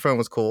 Lightsaber microphone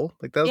was cool.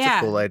 Like that was a yeah.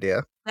 cool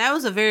idea. That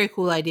was a very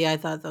cool idea, I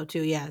thought, though,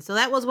 too, yeah. So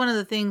that was one of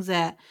the things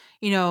that,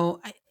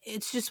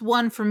 it's just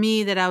one for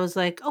me that I was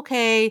like,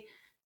 "Okay."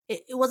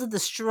 It wasn't the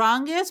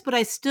strongest, but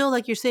I still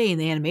like you're saying,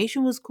 the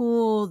animation was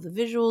cool, the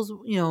visuals,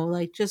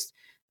 like, just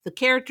the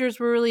characters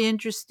were really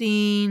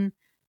interesting.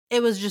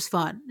 It was just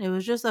fun. It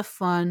was just a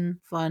fun,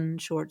 fun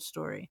short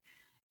story.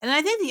 And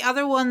I think the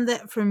other one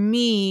that for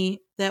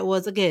me that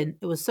was again,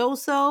 it was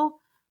so-so,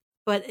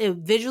 but it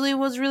visually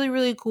was really,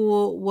 really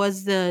cool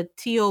was the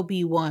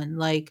TOB one.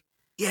 Like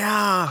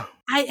Yeah,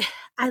 I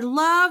I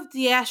loved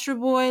the Astro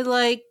Boy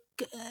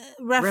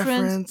reference.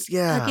 reference.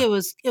 Like Yeah,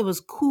 it was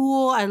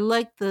cool. I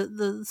liked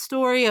the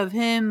story of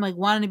him like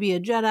wanting to be a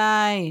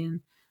Jedi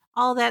and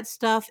all that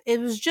stuff. It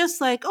was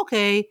just like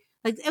okay,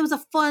 like it was a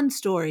fun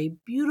story,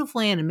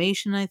 beautiful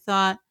animation. I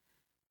thought,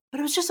 but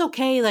it was just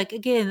okay. Like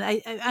again,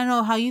 I don't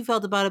know how you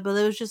felt about it, but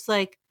it was just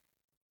like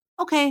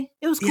okay,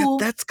 it was yeah. cool.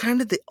 That's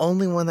kind of the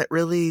only one that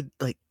really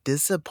like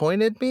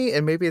disappointed me,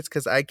 and maybe it's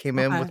because I came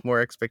in Okay, with more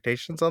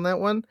expectations on that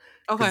one.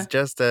 Because okay,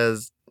 just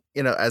as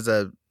as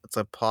it's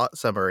a plot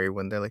summary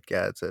when they're like,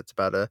 yeah, it's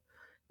about a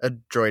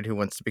droid who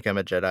wants to become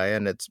a Jedi,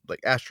 and it's like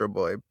Astro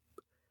Boy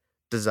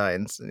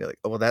designs, and you're like,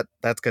 oh well,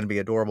 that's going to be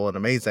adorable and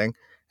amazing,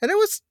 and it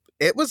was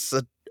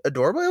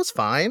adorable. It was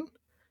fine.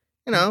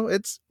 yeah,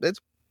 It's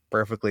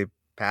perfectly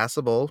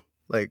passable.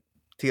 Like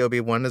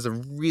TOB1 is a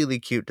really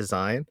cute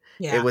design.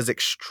 It yeah. was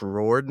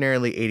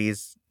extraordinarily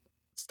 80s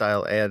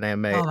style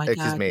anime. Oh my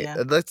Excuse god, me.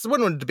 yeah. That's what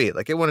it wanted to be.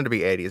 Like it wanted to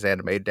be 80s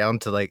anime down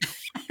to like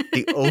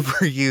the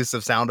overuse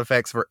of sound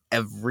effects for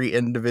every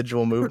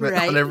individual movement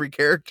on Right. every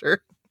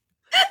character.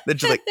 Then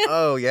she's like,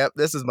 "Oh, yep,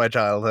 this is my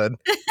childhood.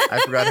 I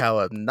forgot how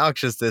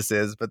obnoxious this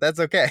is, but that's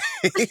okay."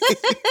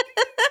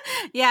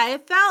 Yeah,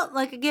 it felt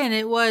like again,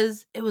 it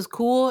was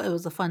cool, it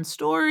was a fun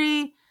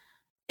story.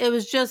 It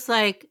was just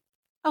like,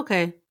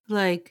 okay,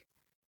 like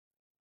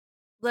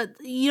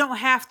you don't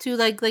have to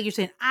like you're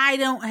saying, I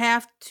don't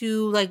have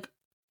to like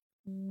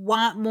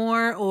want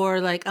more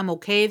or like I'm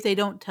okay if they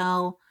don't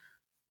tell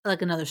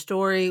like another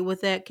story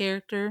with that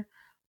character.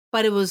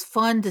 But it was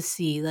fun to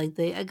see. Like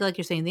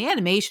you're saying, the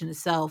animation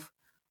itself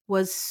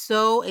was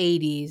so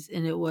 80s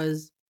and it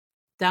was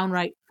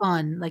downright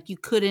fun. Like you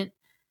couldn't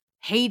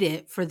hate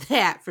it for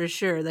that for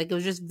sure. Like it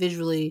was just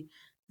visually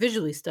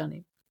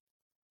stunning.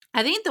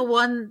 I think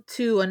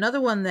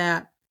another one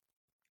that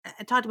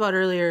I talked about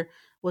earlier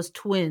was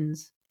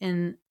Twins.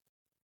 And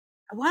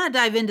I want to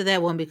dive into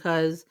that one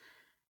because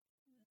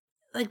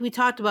like we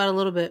talked about a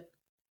little bit,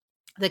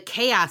 the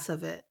chaos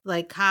of it,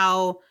 like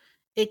how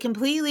it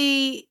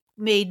completely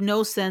made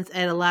no sense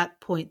at a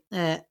lot point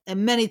at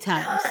many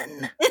times.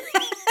 None.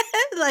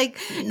 Like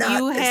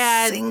Not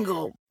a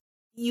single.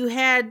 you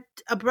had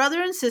a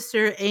brother and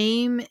sister,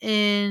 Aim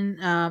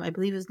and I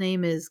believe his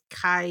name is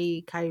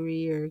Kyrie,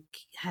 or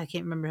I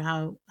can't remember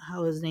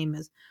how his name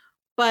is.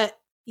 But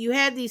you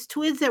had these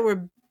twins that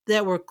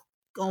were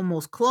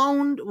almost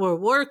cloned or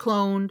were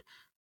cloned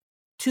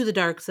to the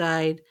dark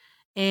side.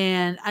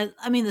 And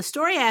I mean the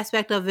story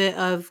aspect of it,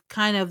 of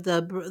kind of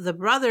the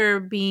brother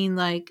being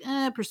like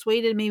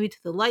persuaded maybe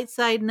to the light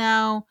side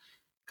now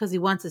because he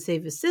wants to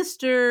save his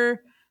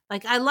sister.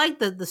 Like I like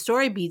the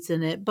story beats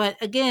in it,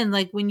 but again,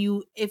 like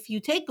if you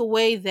take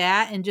away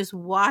that and just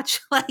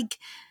watch like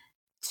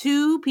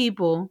two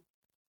people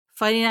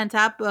fighting on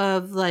top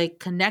of like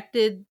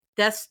connected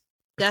Death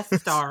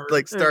Stars,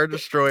 like or Star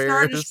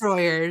Destroyers.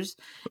 Destroyers,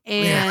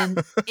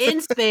 and in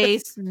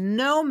space,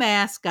 no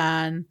mask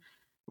on,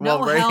 no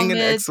while riding an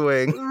helmet,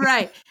 X-wing.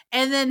 right?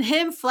 And then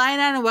him flying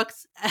on an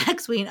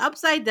X-wing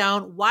upside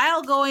down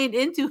while going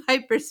into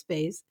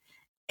hyperspace.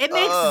 It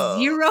makes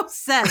zero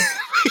sense.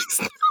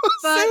 Makes no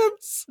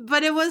sense.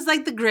 But it was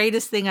like the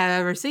greatest thing I've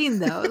ever seen,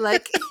 though.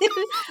 Like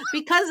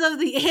because of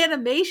the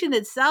animation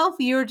itself,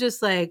 you're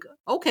just like,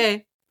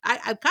 okay,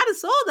 I'm kind of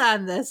sold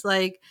on this.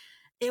 Like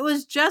it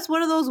was just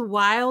one of those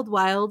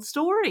wild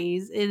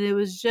stories, and it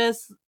was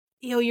just,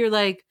 you're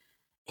like,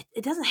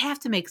 it doesn't have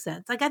to make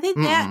sense. Like I think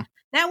that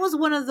was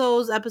one of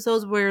those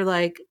episodes where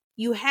like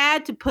you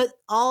had to put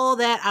all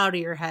that out of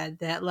your head,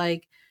 that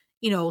like,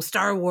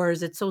 Star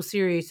Wars, it's so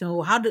serious.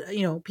 So how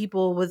do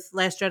people with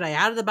Last Jedi,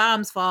 how do the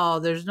bombs fall?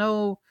 There's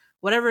no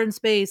whatever in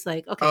space.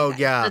 Like, okay, oh guys,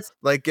 yeah,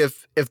 like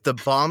if the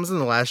bombs in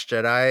the Last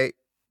Jedi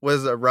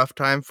was a rough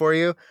time for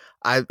you,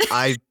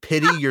 I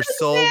pity your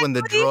soul when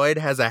the droid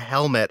has a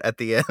helmet at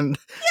the end,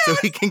 so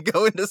he can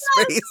go into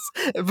space,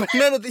 but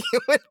none of the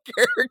human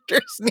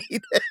characters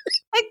need it.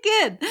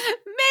 Again,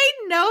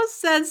 made no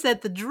sense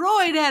that the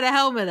droid had a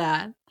helmet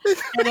on.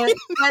 And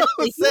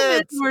the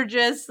humans were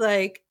just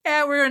like,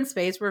 yeah, we're in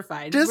space, we're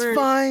fine. We're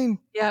fine.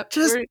 Yep.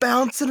 Just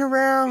bouncing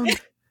around.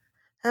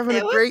 Having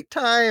a great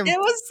time. It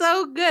was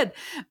so good.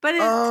 But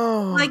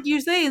like you're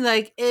saying,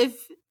 like if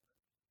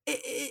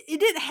it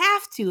didn't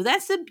have to.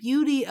 That's the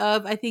beauty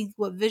of, I think,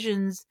 what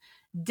Visions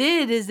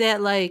did, is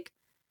that like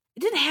it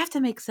didn't have to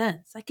make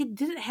sense. Like it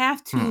didn't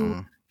have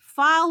to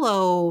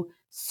follow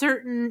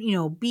certain,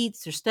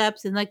 beats or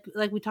steps. And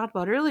like we talked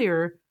about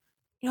earlier,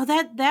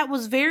 that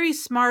was very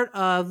smart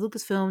of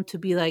Lucasfilm to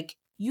be like,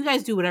 you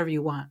guys do whatever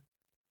you want.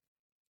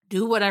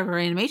 Do whatever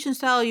animation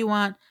style you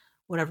want,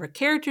 whatever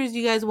characters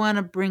you guys want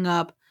to bring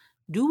up,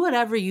 do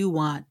whatever you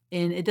want.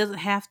 And it doesn't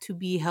have to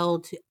be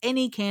held to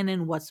any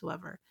canon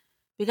whatsoever.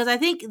 Because I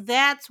think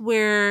that's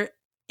where,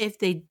 if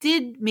they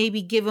did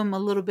maybe give them a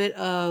little bit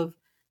of,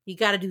 you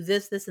got to do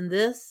this, this, and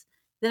this,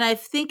 then I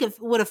think it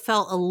would have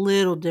felt a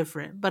little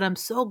different. But I'm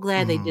so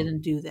glad they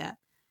didn't do that.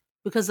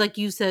 Because like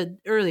you said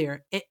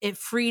earlier, it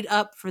freed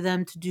up for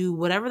them to do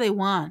whatever they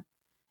want.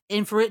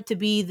 And for it to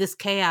be this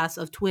chaos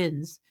of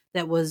twins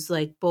that was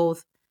like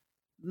both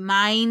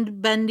mind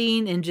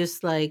bending and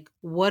just like,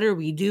 what are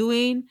we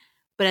doing?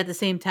 But at the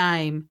same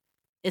time,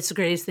 it's the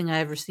greatest thing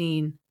I've ever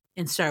seen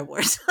in Star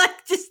Wars.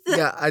 Like just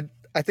yeah,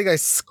 I think I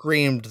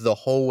screamed the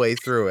whole way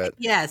through it.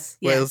 Yes.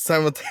 Well,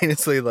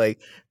 simultaneously, like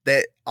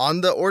that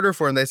on the order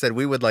form, they said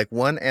we would like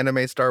one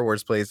anime Star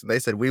Wars, please. And they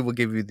said we will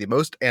give you the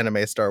most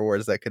anime Star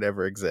Wars that could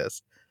ever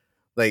exist.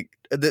 Like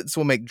this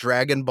will make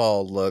Dragon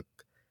Ball look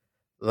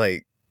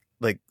like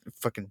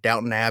fucking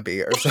Downton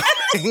Abbey or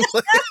something.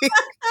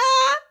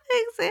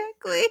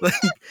 Exactly. Like,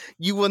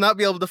 you will not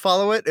be able to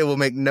follow it. It will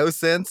make no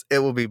sense. It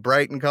will be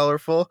bright and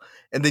colorful,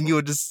 and then you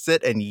would just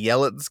sit and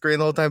yell at the screen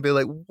the whole time, be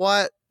like,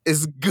 "What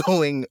is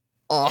going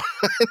on?"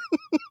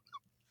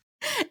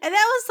 And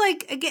that was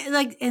like, again,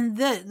 like in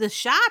the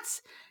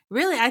shots.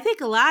 Really, I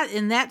think a lot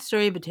in that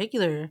story in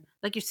particular,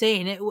 like you're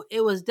saying,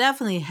 it was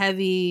definitely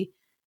heavy.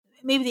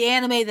 Maybe the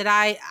anime that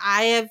I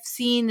have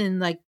seen and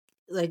like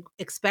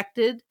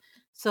expected.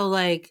 So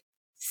like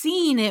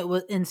seeing it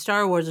in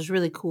Star Wars is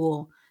really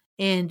cool.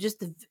 And just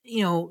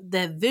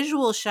that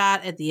visual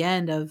shot at the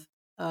end of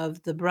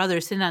the brother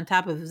sitting on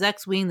top of his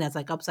X-wing that's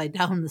like upside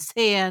down in the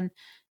sand.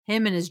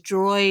 Him and his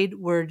droid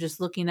were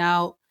just looking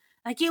out.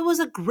 Like it was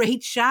a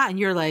great shot, and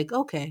you're like,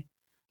 okay,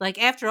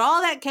 like after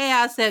all that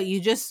chaos that you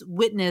just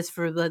witnessed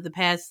for the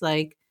past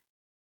like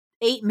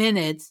 8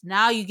 minutes,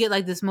 now you get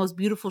like this most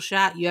beautiful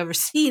shot you ever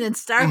seen in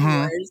Star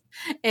Wars,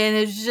 and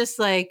it's just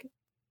like,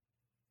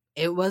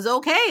 it was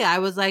okay. I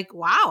was like,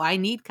 wow, I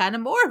need kind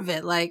of more of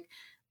it. Like,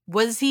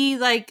 was he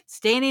like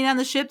standing on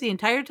the ship the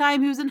entire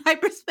time he was in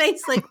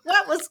hyperspace? Like,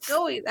 what was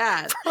going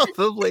on?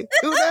 Probably.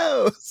 Who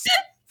knows?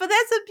 But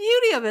that's the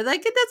beauty of it.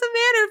 Like, it doesn't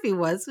matter if he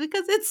was,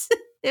 because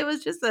It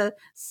was just a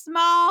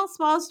small,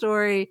 small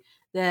story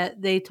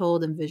that they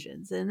told in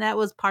visions. And that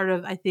was part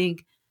of, I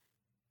think,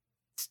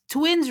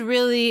 Twins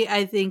really,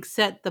 I think,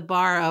 set the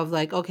bar of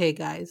like, okay,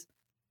 guys,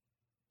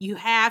 you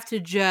have to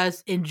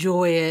just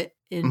enjoy it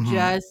and Mhm.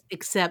 just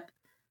accept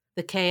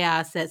the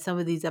chaos that some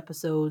of these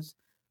episodes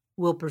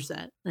will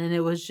present. And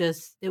it was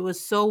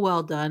so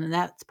well done. And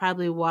that's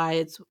probably why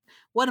it's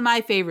one of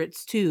my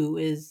favorites too,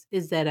 is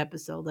that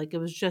episode. Like it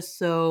was just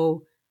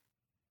so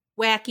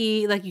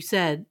wacky. Like you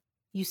said,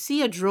 you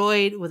see a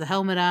droid with a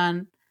helmet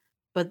on,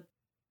 but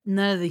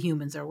none of the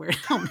humans are wearing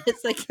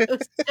helmets. Like it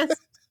was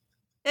just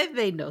it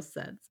made no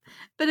sense.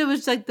 But it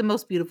was like the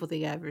most beautiful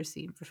thing I've ever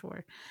seen for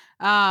sure.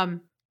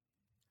 Um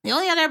the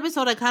only other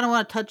episode I kind of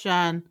want to touch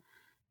on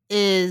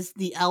is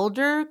The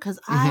Elder, because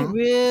I Mhm.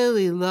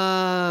 really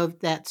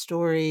loved that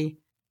story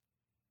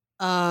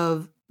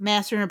of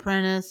Master and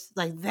Apprentice.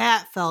 Like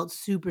that felt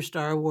super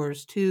Star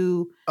Wars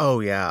too. Oh,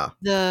 yeah.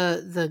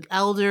 The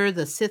Elder,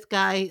 the Sith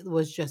guy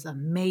was just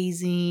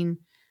amazing.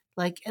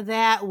 Like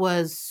that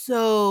was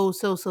so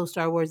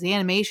Star Wars. The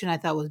animation I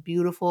thought was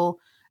beautiful.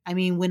 I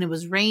mean, when it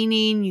was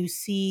raining, you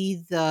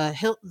see the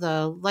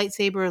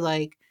lightsaber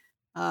like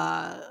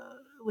uh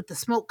with the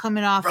smoke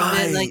coming off of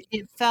it. Like Right.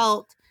 it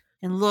felt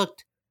and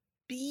looked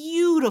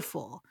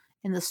beautiful.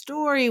 And the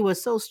story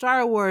was so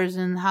Star Wars,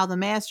 and how the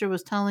master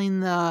was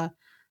telling the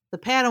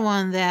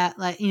Padawan that,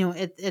 like,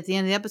 at the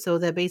end of the episode,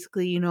 that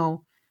basically,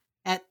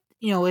 at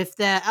if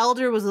the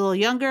elder was a little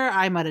younger,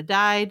 I might have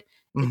died.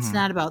 It's Mhm.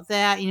 not about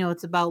that.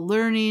 It's about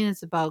learning,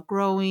 it's about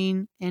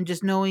growing, and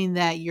just knowing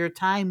that your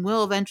time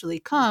will eventually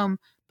come,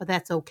 but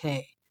that's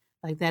okay.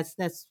 Like that's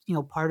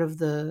part of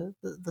the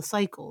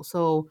cycle.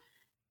 So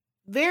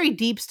very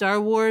deep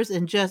Star Wars,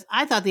 and just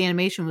I thought the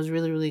animation was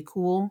really, really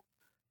cool.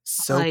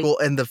 So Like, cool,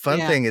 and the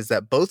fun yeah. thing is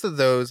that both of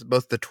those,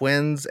 both the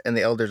Twins and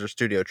the Elders are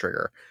Studio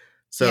Trigger.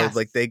 So,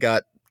 like, Yes. they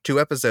got 2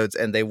 episodes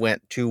and they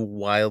went 2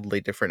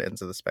 wildly different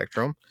ends of the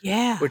spectrum,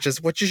 Yeah. which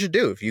is what you should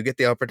do if you get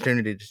the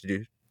opportunity to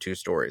do 2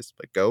 stories,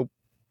 like, go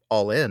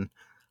all in.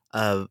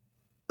 Uh,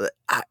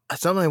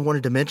 something I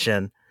wanted to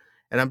mention,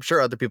 and I'm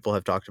sure other people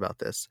have talked about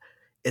this,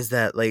 is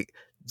that, like,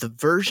 the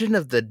version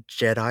of the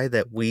Jedi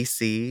that we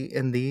see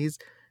in these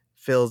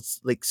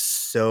feels, like,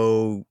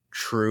 so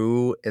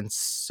true and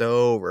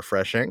so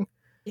refreshing.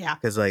 Yeah.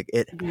 'Cause, like,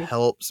 it Agree.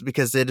 helps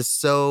because it is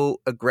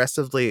so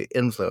aggressively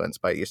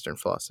influenced by Eastern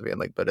philosophy and,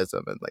 like,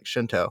 Buddhism and, like,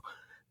 Shinto,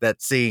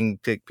 that seeing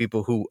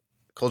people who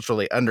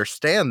culturally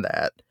understand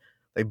that,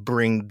 they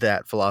bring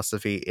that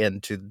philosophy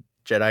into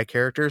Jedi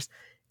characters,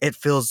 it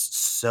feels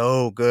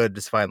so good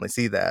to finally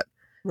see that,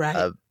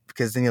 Right.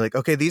 because then you're like,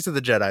 "Okay, these are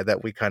the Jedi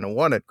that we kinda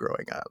wanted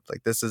growing up,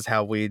 like, this is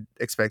how we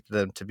expected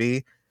them to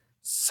be."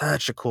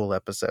 Such a cool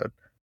episode.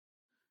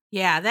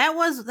 Yeah, that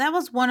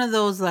was one of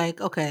those, like,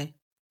 okay,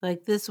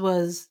 like this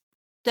was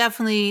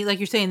definitely, like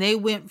you're saying, they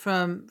went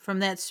from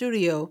that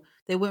studio,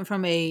 they went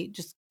from a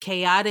just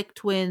chaotic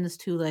twins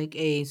to like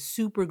a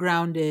super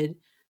grounded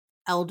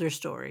elder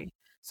story.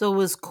 So it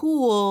was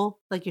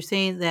cool, like you're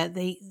saying, that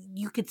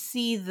you could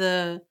see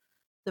the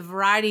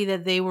variety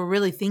that they were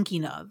really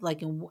thinking of,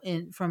 like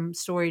in from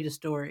story to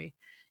story.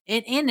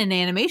 And in an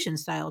animation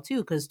style too,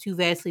 because two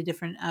vastly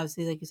different,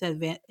 obviously, like you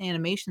said,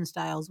 animation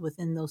styles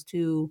within those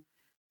two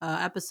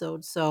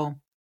episodes. So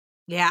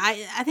yeah,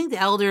 I think the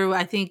elder,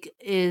 I think,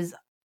 is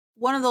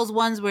one of those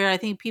ones where I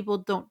think people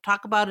don't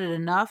talk about it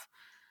enough,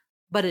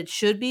 but it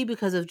should be,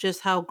 because of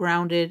just how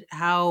grounded,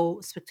 how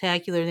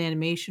spectacular the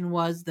animation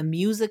was. The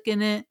music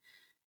in it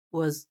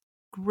was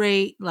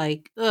great.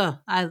 Like,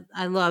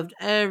 I loved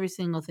every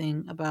single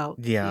thing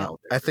about the Yeah,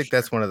 elder I for think sure.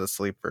 that's one of the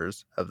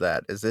sleepers of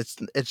that, is it's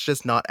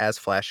just not as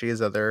flashy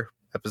as other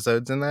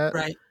episodes in that,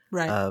 Right.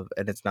 Right.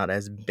 and it's not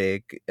as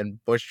big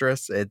and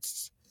boisterous,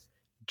 it's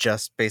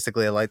just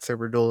basically a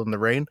lightsaber duel in the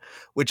rain,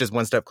 which is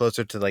one step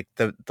closer to, like,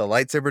 the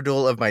lightsaber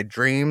duel of my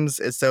dreams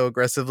is so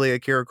aggressively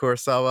Akira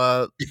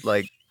Kurosawa,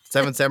 like,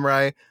 Seven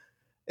Samurai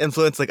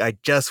influence, like, I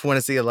just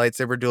wanna see a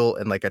lightsaber duel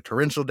in, like, a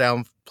torrential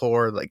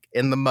downpour, like,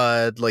 in the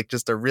mud, like,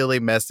 just a really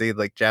messy,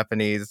 like,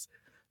 Japanese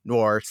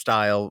noir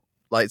style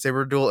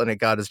lightsaber duel, and it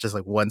got us just,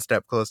 like, one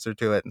step closer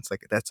to it, and it's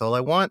like, "That's all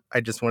I want,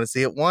 I just wanna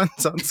see it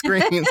once on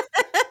screen."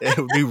 It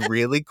would be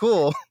really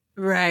cool.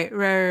 Right.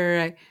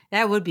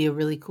 That would be a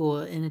really cool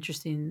and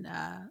interesting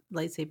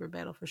lightsaber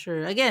battle for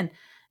sure. Again,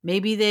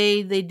 maybe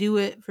they do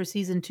it for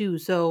season 2.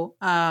 So,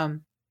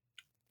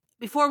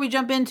 before we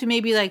jump into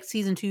maybe like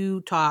season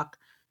 2 talk,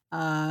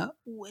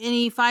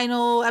 any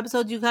final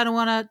episodes you kind of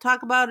want to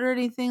talk about or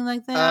anything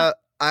like that? Uh,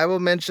 I will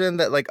mention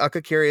that, like,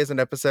 Akakiri is an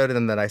episode,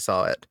 and then I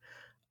saw it.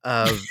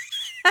 Uh,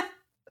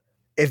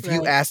 if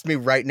you Right. asked me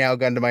right now,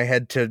 gun to my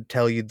head, to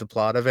tell you the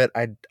plot of it,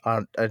 I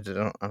don't I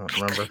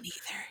remember. couldn't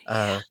either.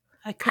 Yeah. Uh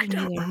I I couldn't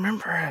don't either.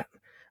 remember it.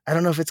 I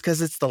don't know if it's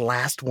because it's the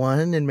last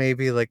one and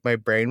maybe, like, my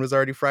brain was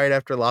already fried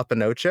after La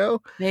Pinocho,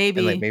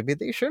 and, like, Maybe. maybe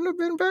they shouldn't have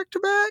been back to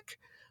back?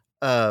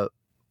 Uh,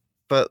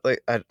 but,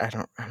 like, I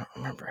don't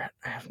remember it.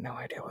 I have no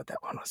idea what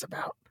that one was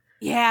about,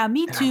 Yeah,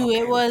 me and I'm too.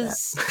 okay with that.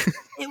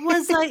 It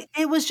was like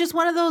it was just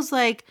one of those,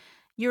 like,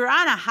 you're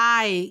on a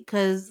high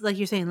because, like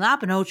you're saying, La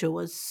Pinocha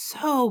was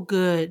so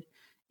good,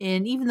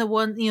 And even the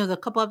one, the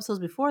couple episodes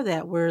before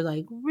that were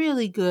like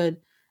really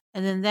good.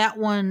 And then that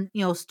one,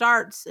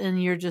 starts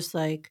and you're just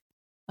like,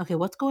 okay,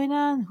 what's going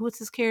on? Who's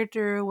this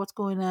character? What's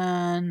going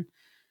on?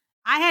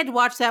 I had to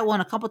watch that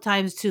one a couple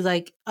times to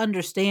like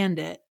understand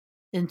it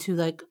and to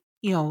like,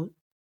 you know,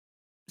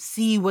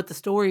 see what the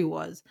story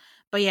was.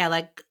 But yeah,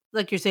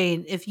 like you're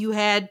saying, if you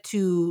had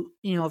to,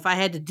 if I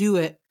had to do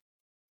it,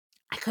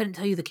 I couldn't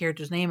tell you the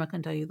character's name. I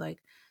couldn't tell you like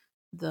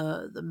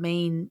the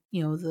main,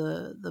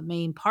 the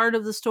main part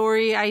of the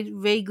story I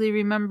vaguely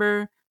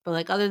remember, but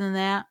like other than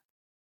that,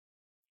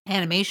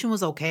 animation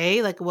was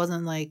okay. Like it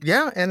wasn't like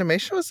Yeah,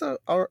 animation was it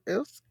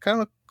was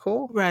kind of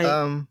cool. right.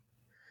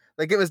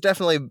 Like it was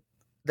definitely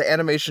the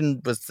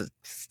animation was the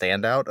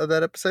standout of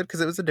that episode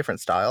because it was a different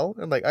style,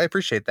 and like I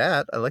appreciate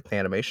that. I like the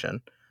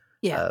animation.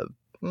 Yeah. Uh,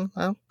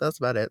 well, that's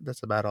about it.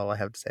 That's about all I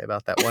have to say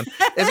about that one.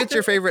 If it's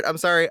your favorite, I'm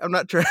sorry, I'm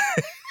not trying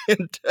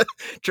to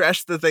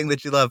trash the thing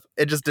that you love.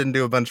 It just didn't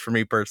do a bunch for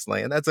me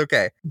personally, and that's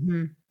okay.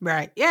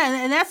 Right.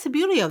 Yeah, and that's the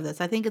beauty of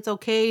this. I think it's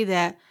okay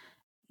that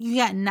you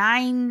got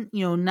 9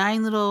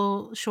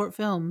 little short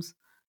films.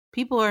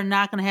 People are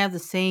not going to have the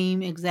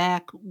same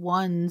exact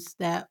ones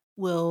that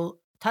will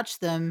touch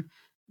them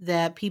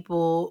that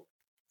people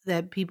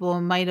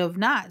might have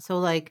not. So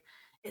like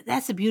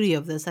that's the beauty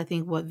of this. I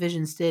think what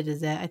Visions did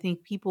is that I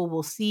think people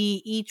will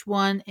see each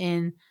one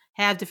and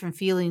have different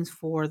feelings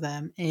for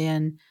them.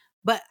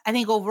 But I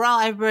think overall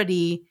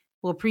everybody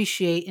will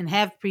appreciate and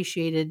have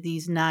appreciated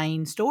these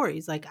 9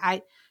 stories. Like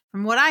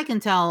from what I can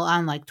tell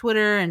on like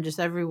Twitter and just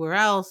everywhere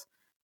else,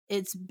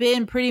 it's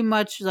been pretty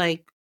much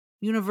like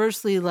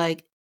universally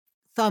like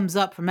thumbs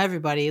up from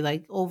everybody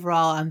like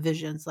overall on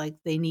Visions, like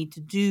they need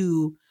to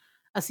do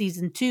a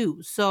season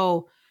 2.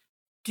 So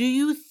do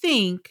you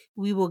think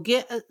we will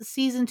get a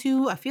season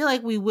 2? I feel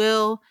like we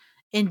will.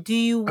 And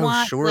Oh,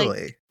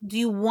 surely. do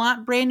you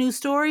want brand new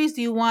stories?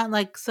 Do you want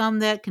like some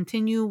that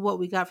continue what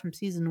we got from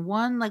season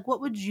 1? Like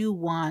what would you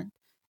want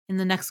in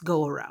the next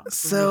go around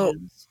for So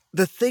Visions?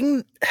 the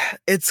thing,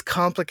 it's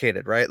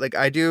complicated, right? Like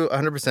I do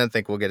 100%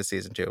 think we'll get a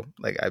season 2.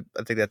 Like I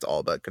think that's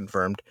all but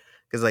confirmed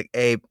because like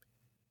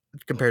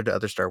compared to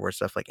other Star Wars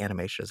stuff, like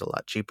animation is a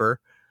lot cheaper.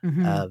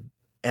 Mhm. Uh,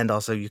 and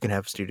also you can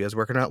have studios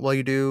working out while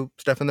you do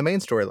stuff in the main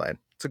storyline.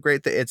 It's a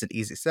great thing. It's an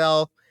easy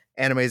sell.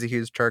 Anime is a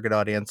huge target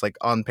audience. Like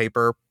on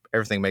paper,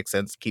 everything makes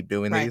sense. Keep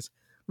doing Right. these.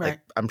 Like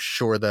Right. I'm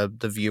sure the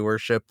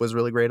viewership was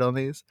really great on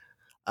these.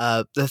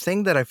 The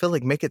thing that I feel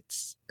like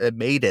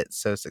made it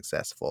so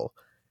successful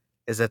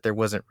is that there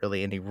wasn't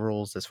really any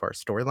rules as far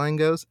as storyline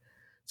goes.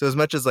 So as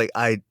much as like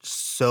I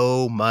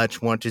so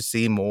much want to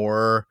see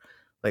more,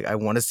 like I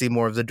want to see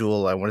more of the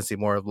duel, I want to see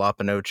more of La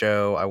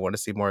Pinocho, I want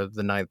to see more of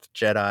the Ninth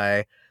Jedi,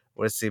 I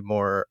want to see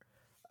more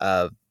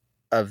uh,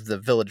 of the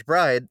Village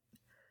Bride.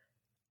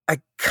 I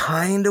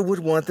kind of would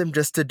want them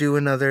just to do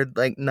another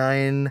like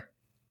 9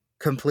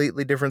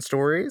 completely different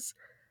stories.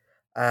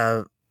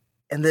 Uh,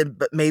 and then,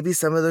 but maybe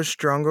some of those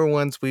stronger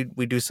ones we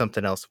do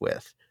something else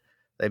with.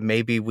 Like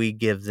maybe we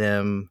give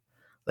them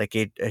like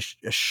a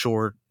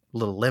short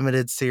little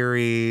limited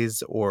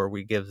series, or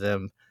we give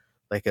them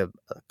like a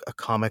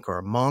comic or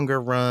a manga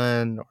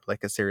run, or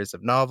like a series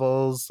of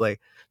novels.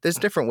 Like there's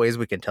different ways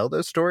we can tell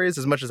those stories.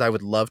 As much as I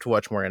would love to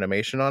watch more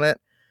animation on it,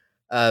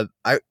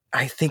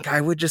 I think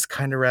I would just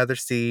kind of rather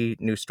see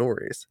new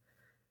stories.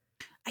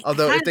 I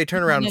Although if kind they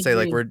turn of around kind and of say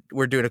like agree.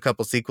 we're doing a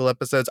couple sequel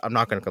episodes, I'm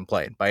not going to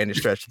complain by any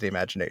stretch of the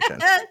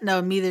imagination.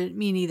 No,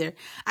 me neither.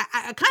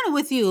 I kind of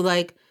with you.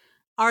 Like,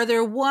 are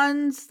there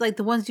ones like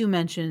the ones you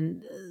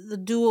mentioned, the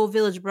dual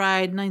Village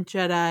Bride, Ninth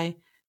Jedi,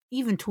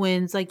 even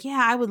Twins? Like, yeah,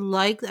 I would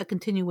like a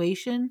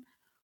continuation.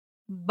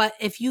 But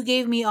if you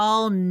gave me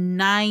all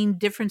 9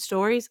 different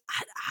stories,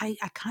 I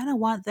kind of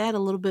want that a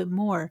little bit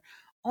more.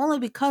 Only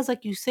because,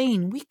 like you're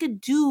saying, we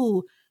could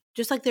do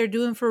just like they're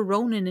doing for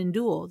Ronin and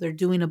Duel. They're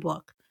doing a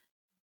book,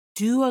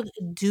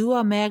 do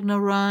a Magna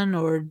run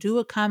or do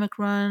a comic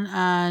run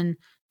on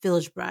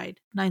Village Bride,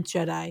 Ninth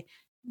Jedi.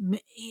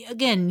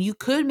 Again, you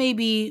could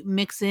maybe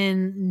mix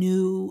in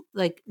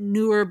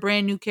newer,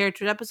 brand new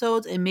character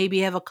episodes, and maybe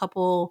have a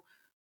couple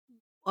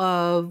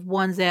of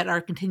ones that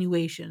are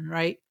continuation,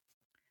 right?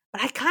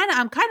 But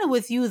I'm kind of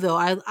with you though.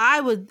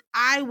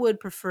 I would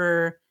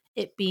prefer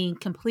it being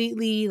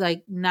completely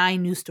like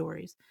 9 new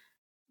stories,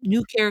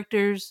 new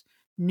characters,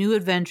 new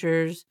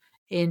adventures,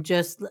 and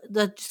just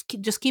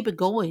keep it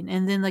going.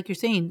 And then, like you're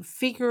saying,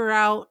 figure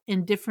out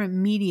in different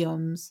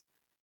mediums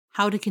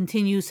how to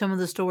continue some of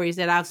the stories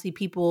that obviously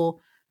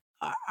people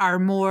are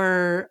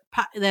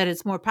that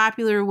it's more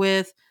popular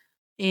with,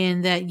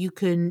 and that you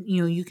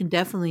can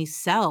definitely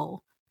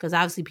sell because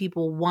obviously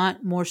people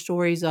want more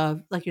stories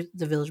of like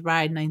the Village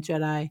Bride, Ninth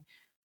Jedi,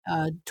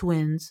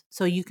 Twins,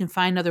 so you can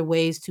find other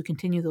ways to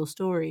continue those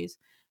stories.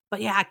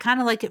 But yeah, I kind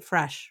of like it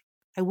fresh.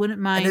 I wouldn't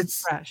And mind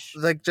it's fresh.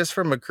 like just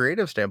from a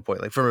creative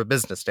standpoint, like from a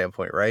business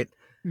standpoint, right?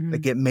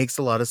 Like Mhm. it makes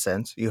a lot of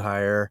sense. You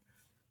hire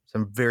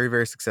some very,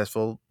 very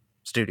successful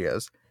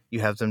studios.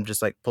 You have them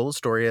just like pull a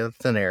story out of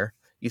thin air.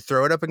 You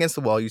throw it up against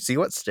the wall. You see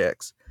what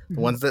sticks.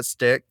 The Mhm. ones that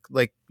stick,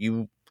 like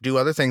you do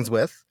other things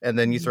with, and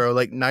then you Mhm. throw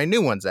like 9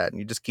 new ones at, and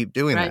you just keep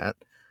doing Right. that.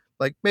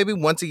 Like maybe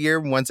once a year,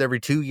 once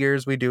every 2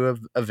 years, we do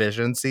a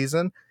Vision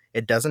season.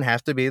 It doesn't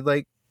have to be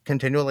like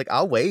continual. Like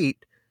I'll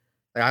wait.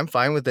 Like, I'm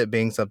fine with it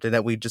being something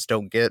that we just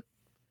don't get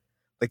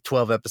like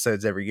 12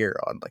 episodes every year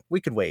on. Like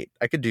we could wait.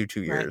 I could do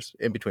two Right. years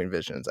in between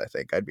Visions. I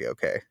think I'd be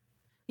okay.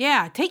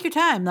 Yeah, take your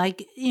time.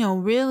 Like,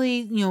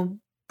 really,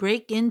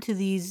 break into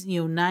these,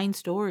 9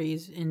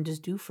 stories and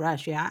just do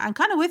fresh. Yeah, I'm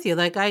kind of with you.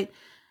 Like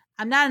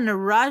I'm not in a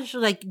rush.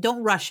 Like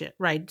don't rush it,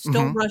 right? Just Hmm.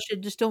 don't rush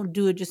it. Just don't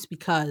do it just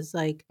because.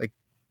 Like Like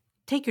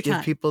take your give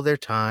time. people their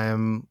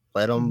time.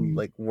 Let them Mhm.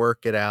 like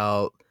work it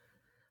out.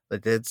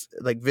 Like it's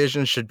like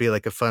Vision should be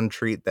like a fun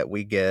treat that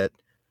we get,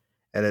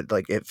 and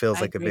it feels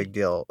I like a agree. big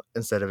deal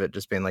instead of it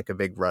just being like a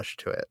big rush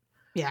to it.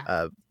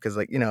 Yeah. Because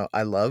like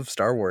I love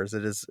Star Wars.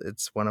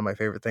 It's one of my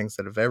favorite things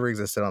that have ever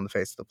existed on the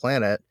face of the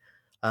planet.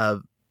 Uh,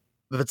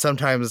 but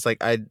sometimes like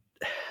I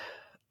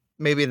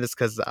maybe it's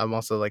because I'm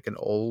also like an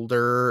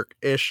older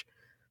ish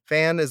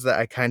fan, is that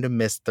I kind of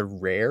miss the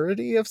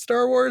rarity of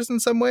Star Wars in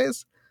some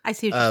ways. I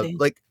see what you're saying.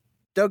 Like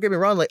don't get me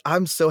wrong, like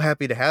I'm so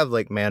happy to have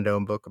like Mando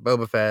and Book of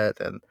Boba Fett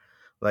and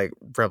like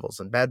Rebels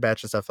and Bad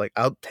Batch and stuff. Like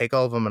I'll take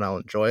all of them and I'll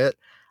enjoy it.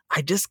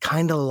 I just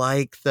kind of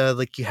like the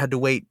like you had to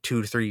wait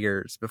 2 to 3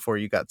 years before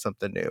you got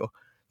something new,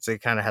 so you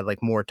kind of had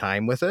like more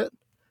time with it.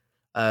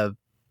 Uh,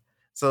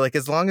 so like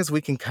as long as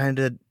we can kind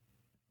of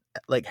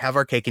like have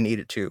our cake and eat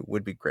it too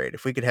would be great.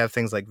 If we could have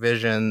things like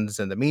Visions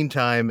in the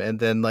meantime, and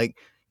then like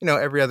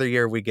every other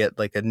year we get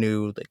like a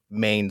new like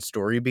main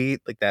story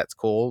beat, like that's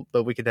cool.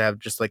 But we could have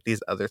just like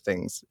these other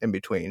things in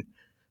between,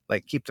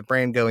 like keep the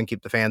brand going,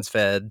 keep the fans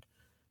fed,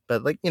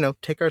 but like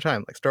take our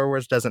time. Like Star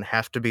Wars doesn't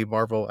have to be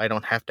Marvel. I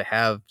don't have to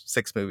have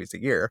 6 movies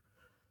a year.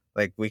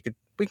 Like we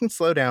can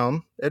slow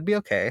down. It'd be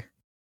okay.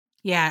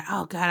 Yeah.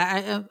 Oh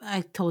God,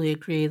 I totally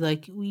agree.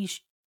 Like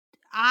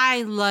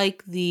I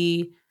like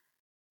the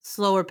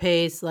slower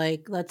pace.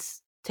 Like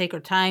let's take our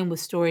time with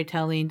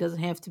storytelling. Doesn't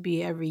have to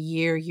be every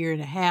year, year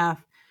and a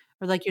half,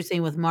 or like you're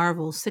saying with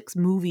Marvel, 6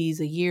 movies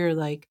a year.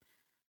 Like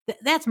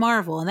that's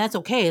Marvel, and that's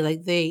okay.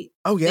 Like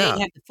Oh they yeah.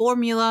 have the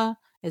formula,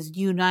 as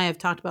you and I have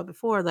talked about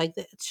before. Like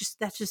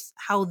that's just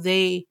how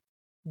they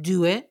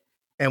do it,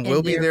 And and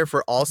we'll be they're there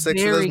for all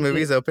six of those very good.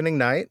 movies opening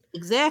night.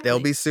 They'll Exactly.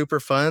 be super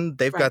fun.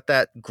 They've Right. got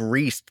that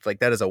greased. Like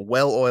that is a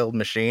well-oiled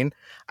machine.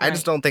 I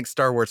just Right. don't think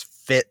Star Wars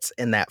fits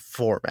in that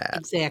format.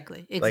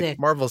 Exactly. Like Exactly.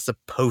 Marvel's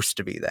supposed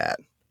to be that.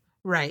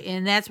 Right,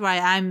 and that's why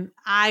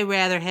I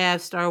rather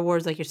have Star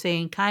Wars, like you're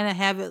saying, kinda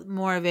have it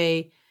more of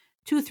a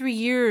 2, 3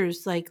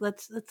 years, like,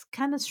 let's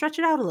kinda stretch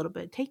it out a little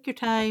bit. Take your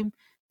time,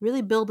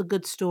 really build a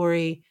good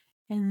story,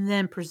 and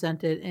then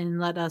present it and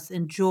let us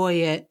enjoy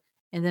it,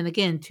 and then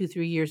again, 2,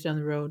 3 years down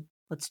the road,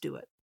 let's do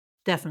it.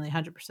 Definitely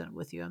 100%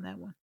 with you on that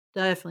one.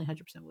 Definitely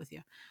 100% with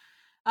you.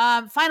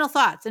 Final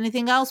thoughts,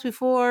 anything else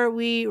before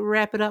we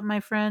wrap it up, my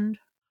friend?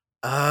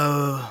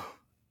 Oh,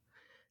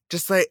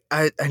 just like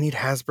I need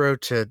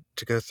Hasbro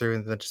to go through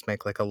and then just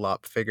make like a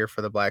Lop figure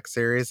for the Black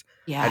Series.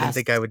 I didn't Yes.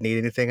 think I would need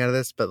anything out of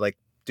this, but like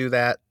do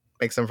that.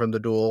 Make some from the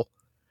duel.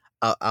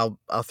 I'll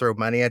throw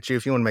money at you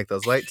if you want to make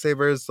those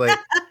lightsabers. Like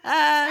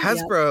Yep.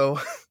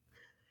 Hasbro,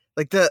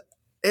 like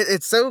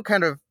it's so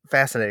kind of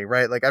fascinating,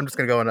 right? Like I'm just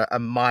gonna go on a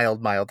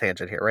mild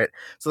tangent here, right?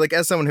 So like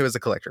as someone who is a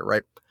collector,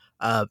 right?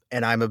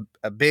 And I'm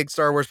a big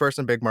Star Wars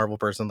person, big Marvel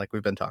person, like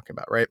we've been talking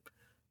about, right?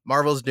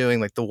 Marvel's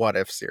doing like the What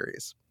If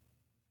series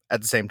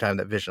at the same time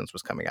that Visions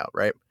was coming out,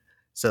 right?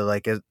 So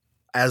like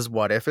as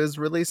What If is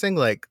releasing,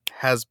 like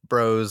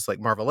Hasbro's like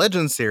Marvel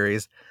Legends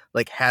series,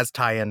 like has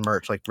tie-in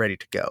merch like ready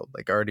to go,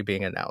 like already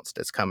being announced.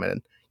 It's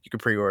coming. You can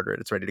pre-order it.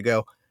 It's ready to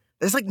go.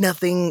 There's like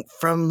nothing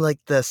from like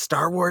the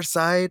Star Wars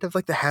side of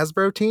like the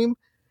Hasbro team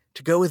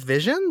to go with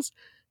Visions,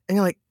 and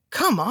you're like,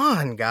 come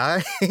on,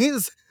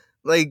 guys,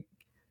 like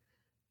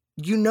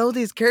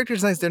these character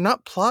designs, they're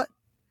not plot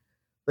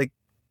like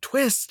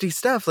twisty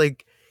stuff.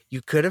 Like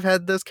you could have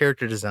had those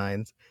character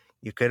designs.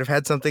 You could have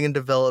had something in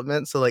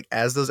development. So like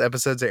as those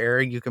episodes are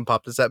airing, you can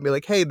pop this up and be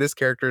like, hey, this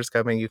character is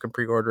coming. You can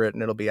pre-order it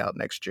and it'll be out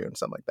next June,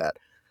 something like that.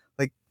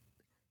 Like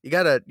you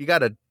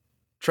gotta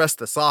trust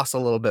the sauce a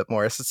little bit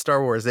more. It's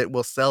Star Wars. It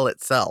will sell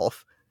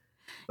itself.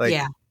 Like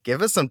Yeah.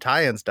 give us some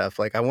tie-in stuff.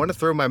 Like I want to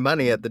throw my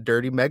money at the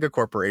dirty mega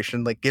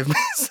corporation. Like give me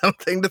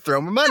something to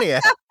throw my money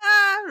at.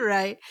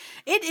 Right.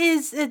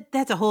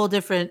 That's a whole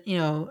different,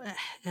 and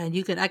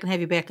I can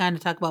have you back on to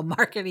talk about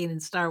marketing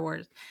and Star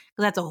Wars,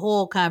 'cause that's a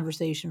whole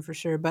conversation for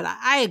sure. But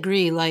I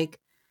agree. Like,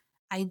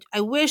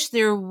 I wish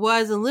there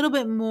was a little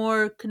bit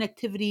more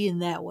connectivity in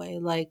that way.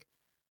 Like,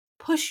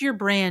 push your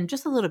brand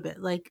just a little bit.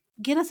 Like,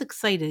 get us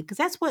excited, because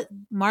that's what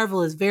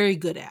Marvel is very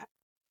good at,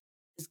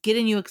 is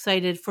getting you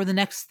excited for the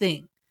next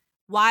thing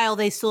while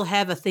they still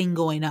have a thing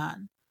going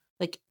on.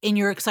 Like, and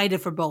you're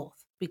excited for both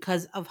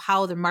because of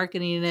how they're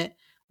marketing it,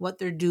 what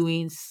they're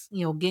doing,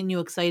 getting you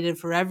excited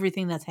for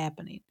everything that's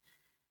happening.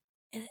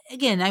 And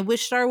again, I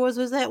wish Star Wars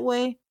was that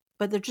way,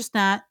 but they're just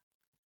not.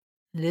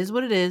 It is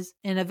what it is.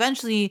 And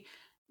eventually,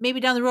 maybe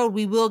down the road,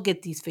 we will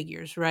get these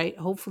figures, right?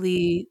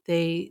 Hopefully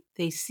they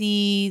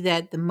see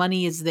that the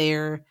money is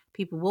there.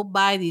 People will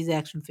buy these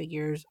action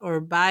figures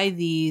or buy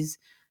these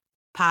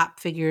pop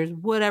figures,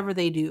 whatever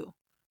they do.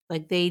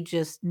 Like they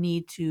just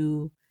need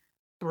to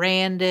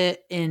brand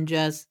it and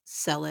just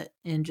sell it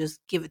and just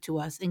give it to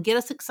us and get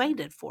us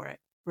excited for it,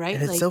 And right?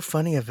 it's Like, so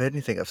funny of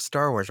anything of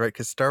Star Wars, right?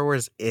 Because Star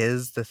Wars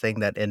is the thing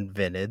that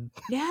invented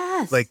like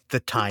yes, the the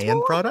tie-in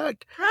toy,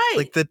 product. right?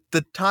 Like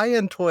the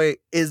tie-in toy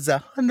is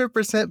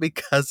 100%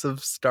 because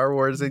of Star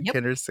Wars and Yep,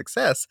 Kenner's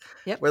success.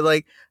 yep, Where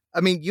like,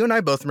 I mean, you and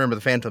I both remember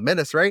the Phantom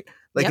Menace, right?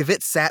 Like yep, if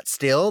it sat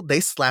still, they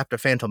slapped a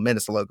Phantom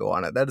Menace logo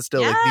on it. That is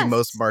still like the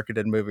most yes,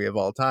 marketed movie of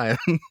all time.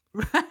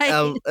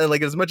 right, And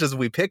like as much as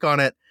we pick on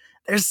it,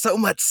 there's so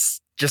much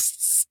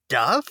just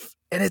stuff,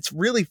 and it's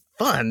really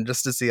fun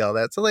just to see all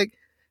that. So like,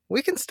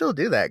 we can still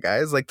do that,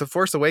 guys. Like the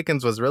Force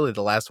Awakens was really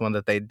the last one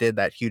that they did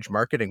that huge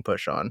marketing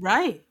push on,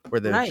 right, where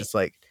they're right. just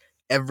like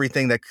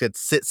everything that could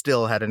sit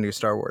still had a new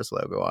Star Wars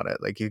logo on it.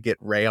 Like you get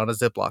Rey on a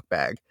Ziploc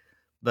bag,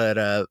 but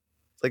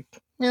like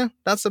yeah,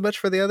 not so much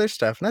for the other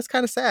stuff, and that's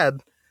kind of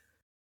sad.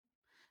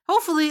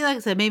 Hopefully, like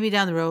I said, maybe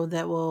down the road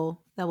that will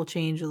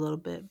change a little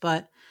bit.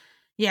 But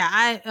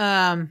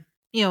yeah,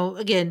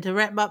 again, to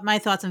wrap up my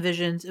thoughts and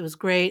visions, it was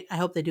great. I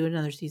hope they do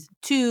another season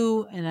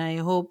 2, and I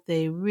hope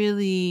they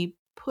really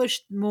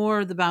push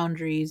more of the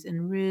boundaries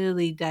and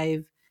really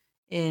dive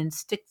and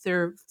stick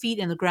their feet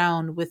in the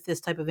ground with this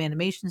type of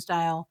animation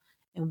style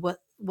and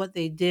what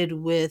they did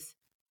with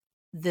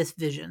this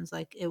Visions.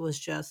 Like it was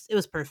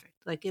perfect.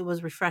 Like it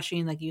was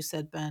refreshing, like you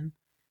said, Ben,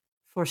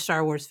 for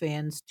Star Wars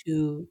fans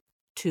to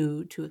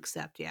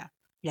accept. Yeah.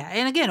 Yeah.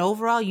 And again,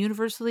 overall,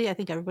 universally, I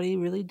think everybody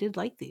really did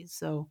like these.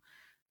 So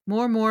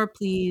more,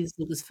 please,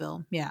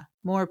 Lucasfilm. Yeah.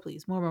 More,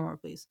 please. More,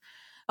 please.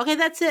 Okay,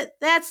 that's it.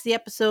 That's the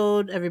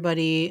episode,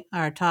 everybody.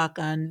 Our talk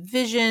on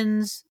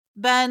Visions.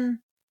 Ben,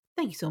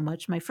 thank you so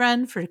much, my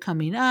friend, for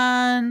coming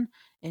on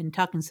and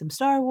talking some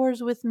Star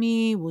Wars with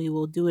me. We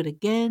will do it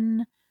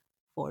again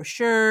for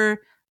sure.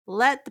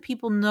 Let the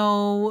people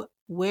know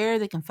where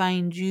they can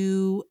find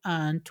you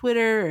on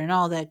Twitter and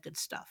all that good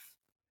stuff.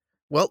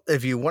 Well,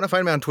 if you want to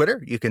find me on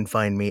Twitter, you can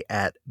find me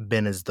at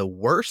Ben is the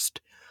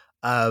Worst.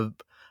 Uh,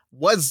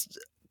 was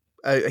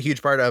a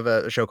huge part of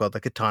a show called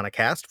the Katana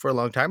Cast for a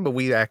long time, but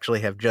we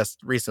actually have just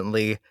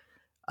recently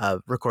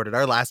recorded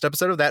our last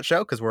episode of that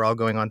show because we're all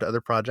going on to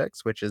other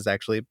projects, which is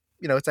actually,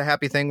 it's a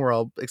happy thing. We're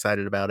all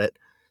excited about it.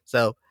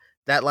 So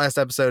that last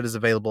episode is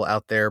available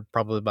out there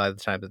probably by the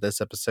time that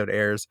this episode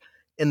airs.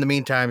 In the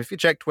meantime, if you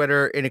check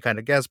Twitter, any kind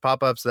of guest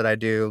pop-ups that I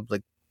do,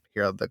 like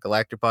here on the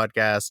Galactic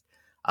Podcast,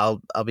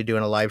 I'll be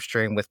doing a live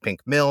stream with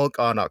Pink Milk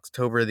on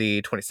October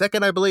the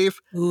 22nd, I believe.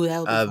 Ooh,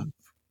 that'll be fun.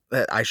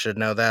 That I should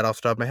know that off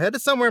the top of my head.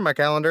 It's somewhere in my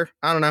calendar.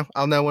 I don't know.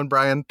 I'll know when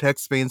Brian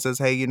texts me and says,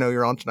 "Hey,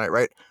 you're on tonight,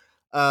 right?"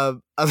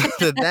 Other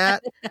than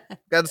that,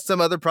 got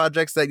some other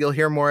projects that you'll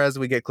hear more as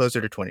we get closer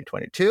to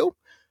 2022.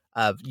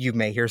 You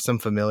may hear some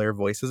familiar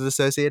voices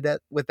associated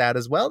with that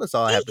as well. That's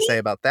all I have to say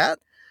about that.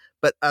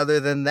 But other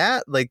than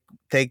that, like,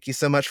 thank you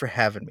so much for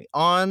having me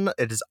on.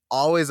 It is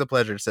always a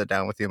pleasure to sit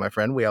down with you, my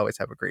friend. We always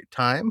have a great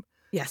time.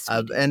 Yes,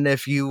 we do. And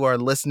if you are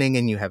listening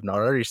and you have not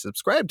already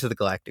subscribed to the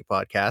Galactic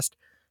Podcast,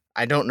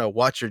 I don't know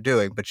what you're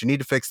doing, but you need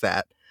to fix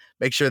that.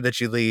 Make sure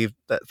that you leave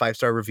that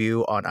 5-star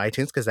review on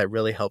iTunes because that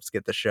really helps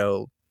get the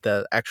show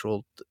the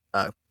actual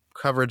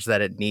coverage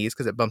that it needs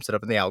because it bumps it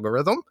up in the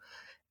algorithm.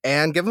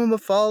 And give them a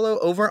follow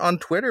over on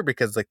Twitter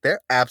because like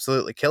they're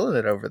absolutely killing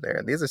it over there.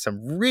 And these are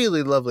some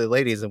really lovely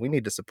ladies, and we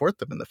need to support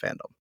them in the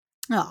fandom.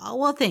 Oh,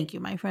 well, thank you,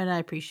 my friend. I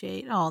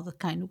appreciate all the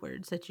kind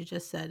words that you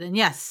just said. And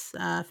yes,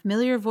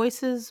 familiar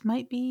voices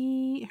might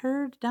be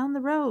heard down the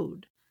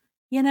road.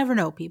 You never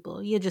know,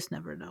 people. You just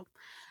never know.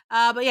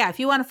 But yeah, if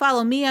you want to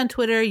follow me on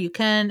Twitter, you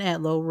can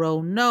at Low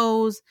Row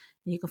Knows.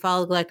 You can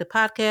follow the Galactic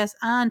Podcast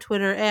on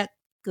Twitter at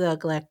the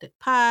Galactic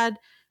Pod.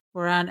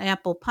 We're on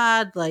Apple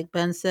Pod, like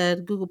Ben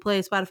said, Google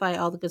Play, Spotify,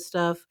 all the good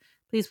stuff.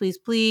 Please, please,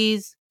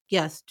 please.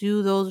 Yes,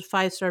 do those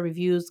 5-star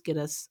reviews. Get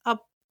us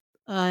up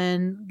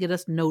and get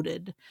us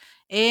noted.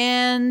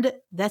 And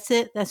that's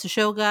it. That's the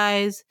show,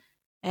 guys.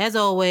 As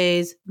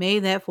always, may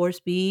that force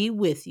be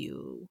with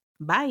you.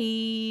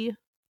 Bye.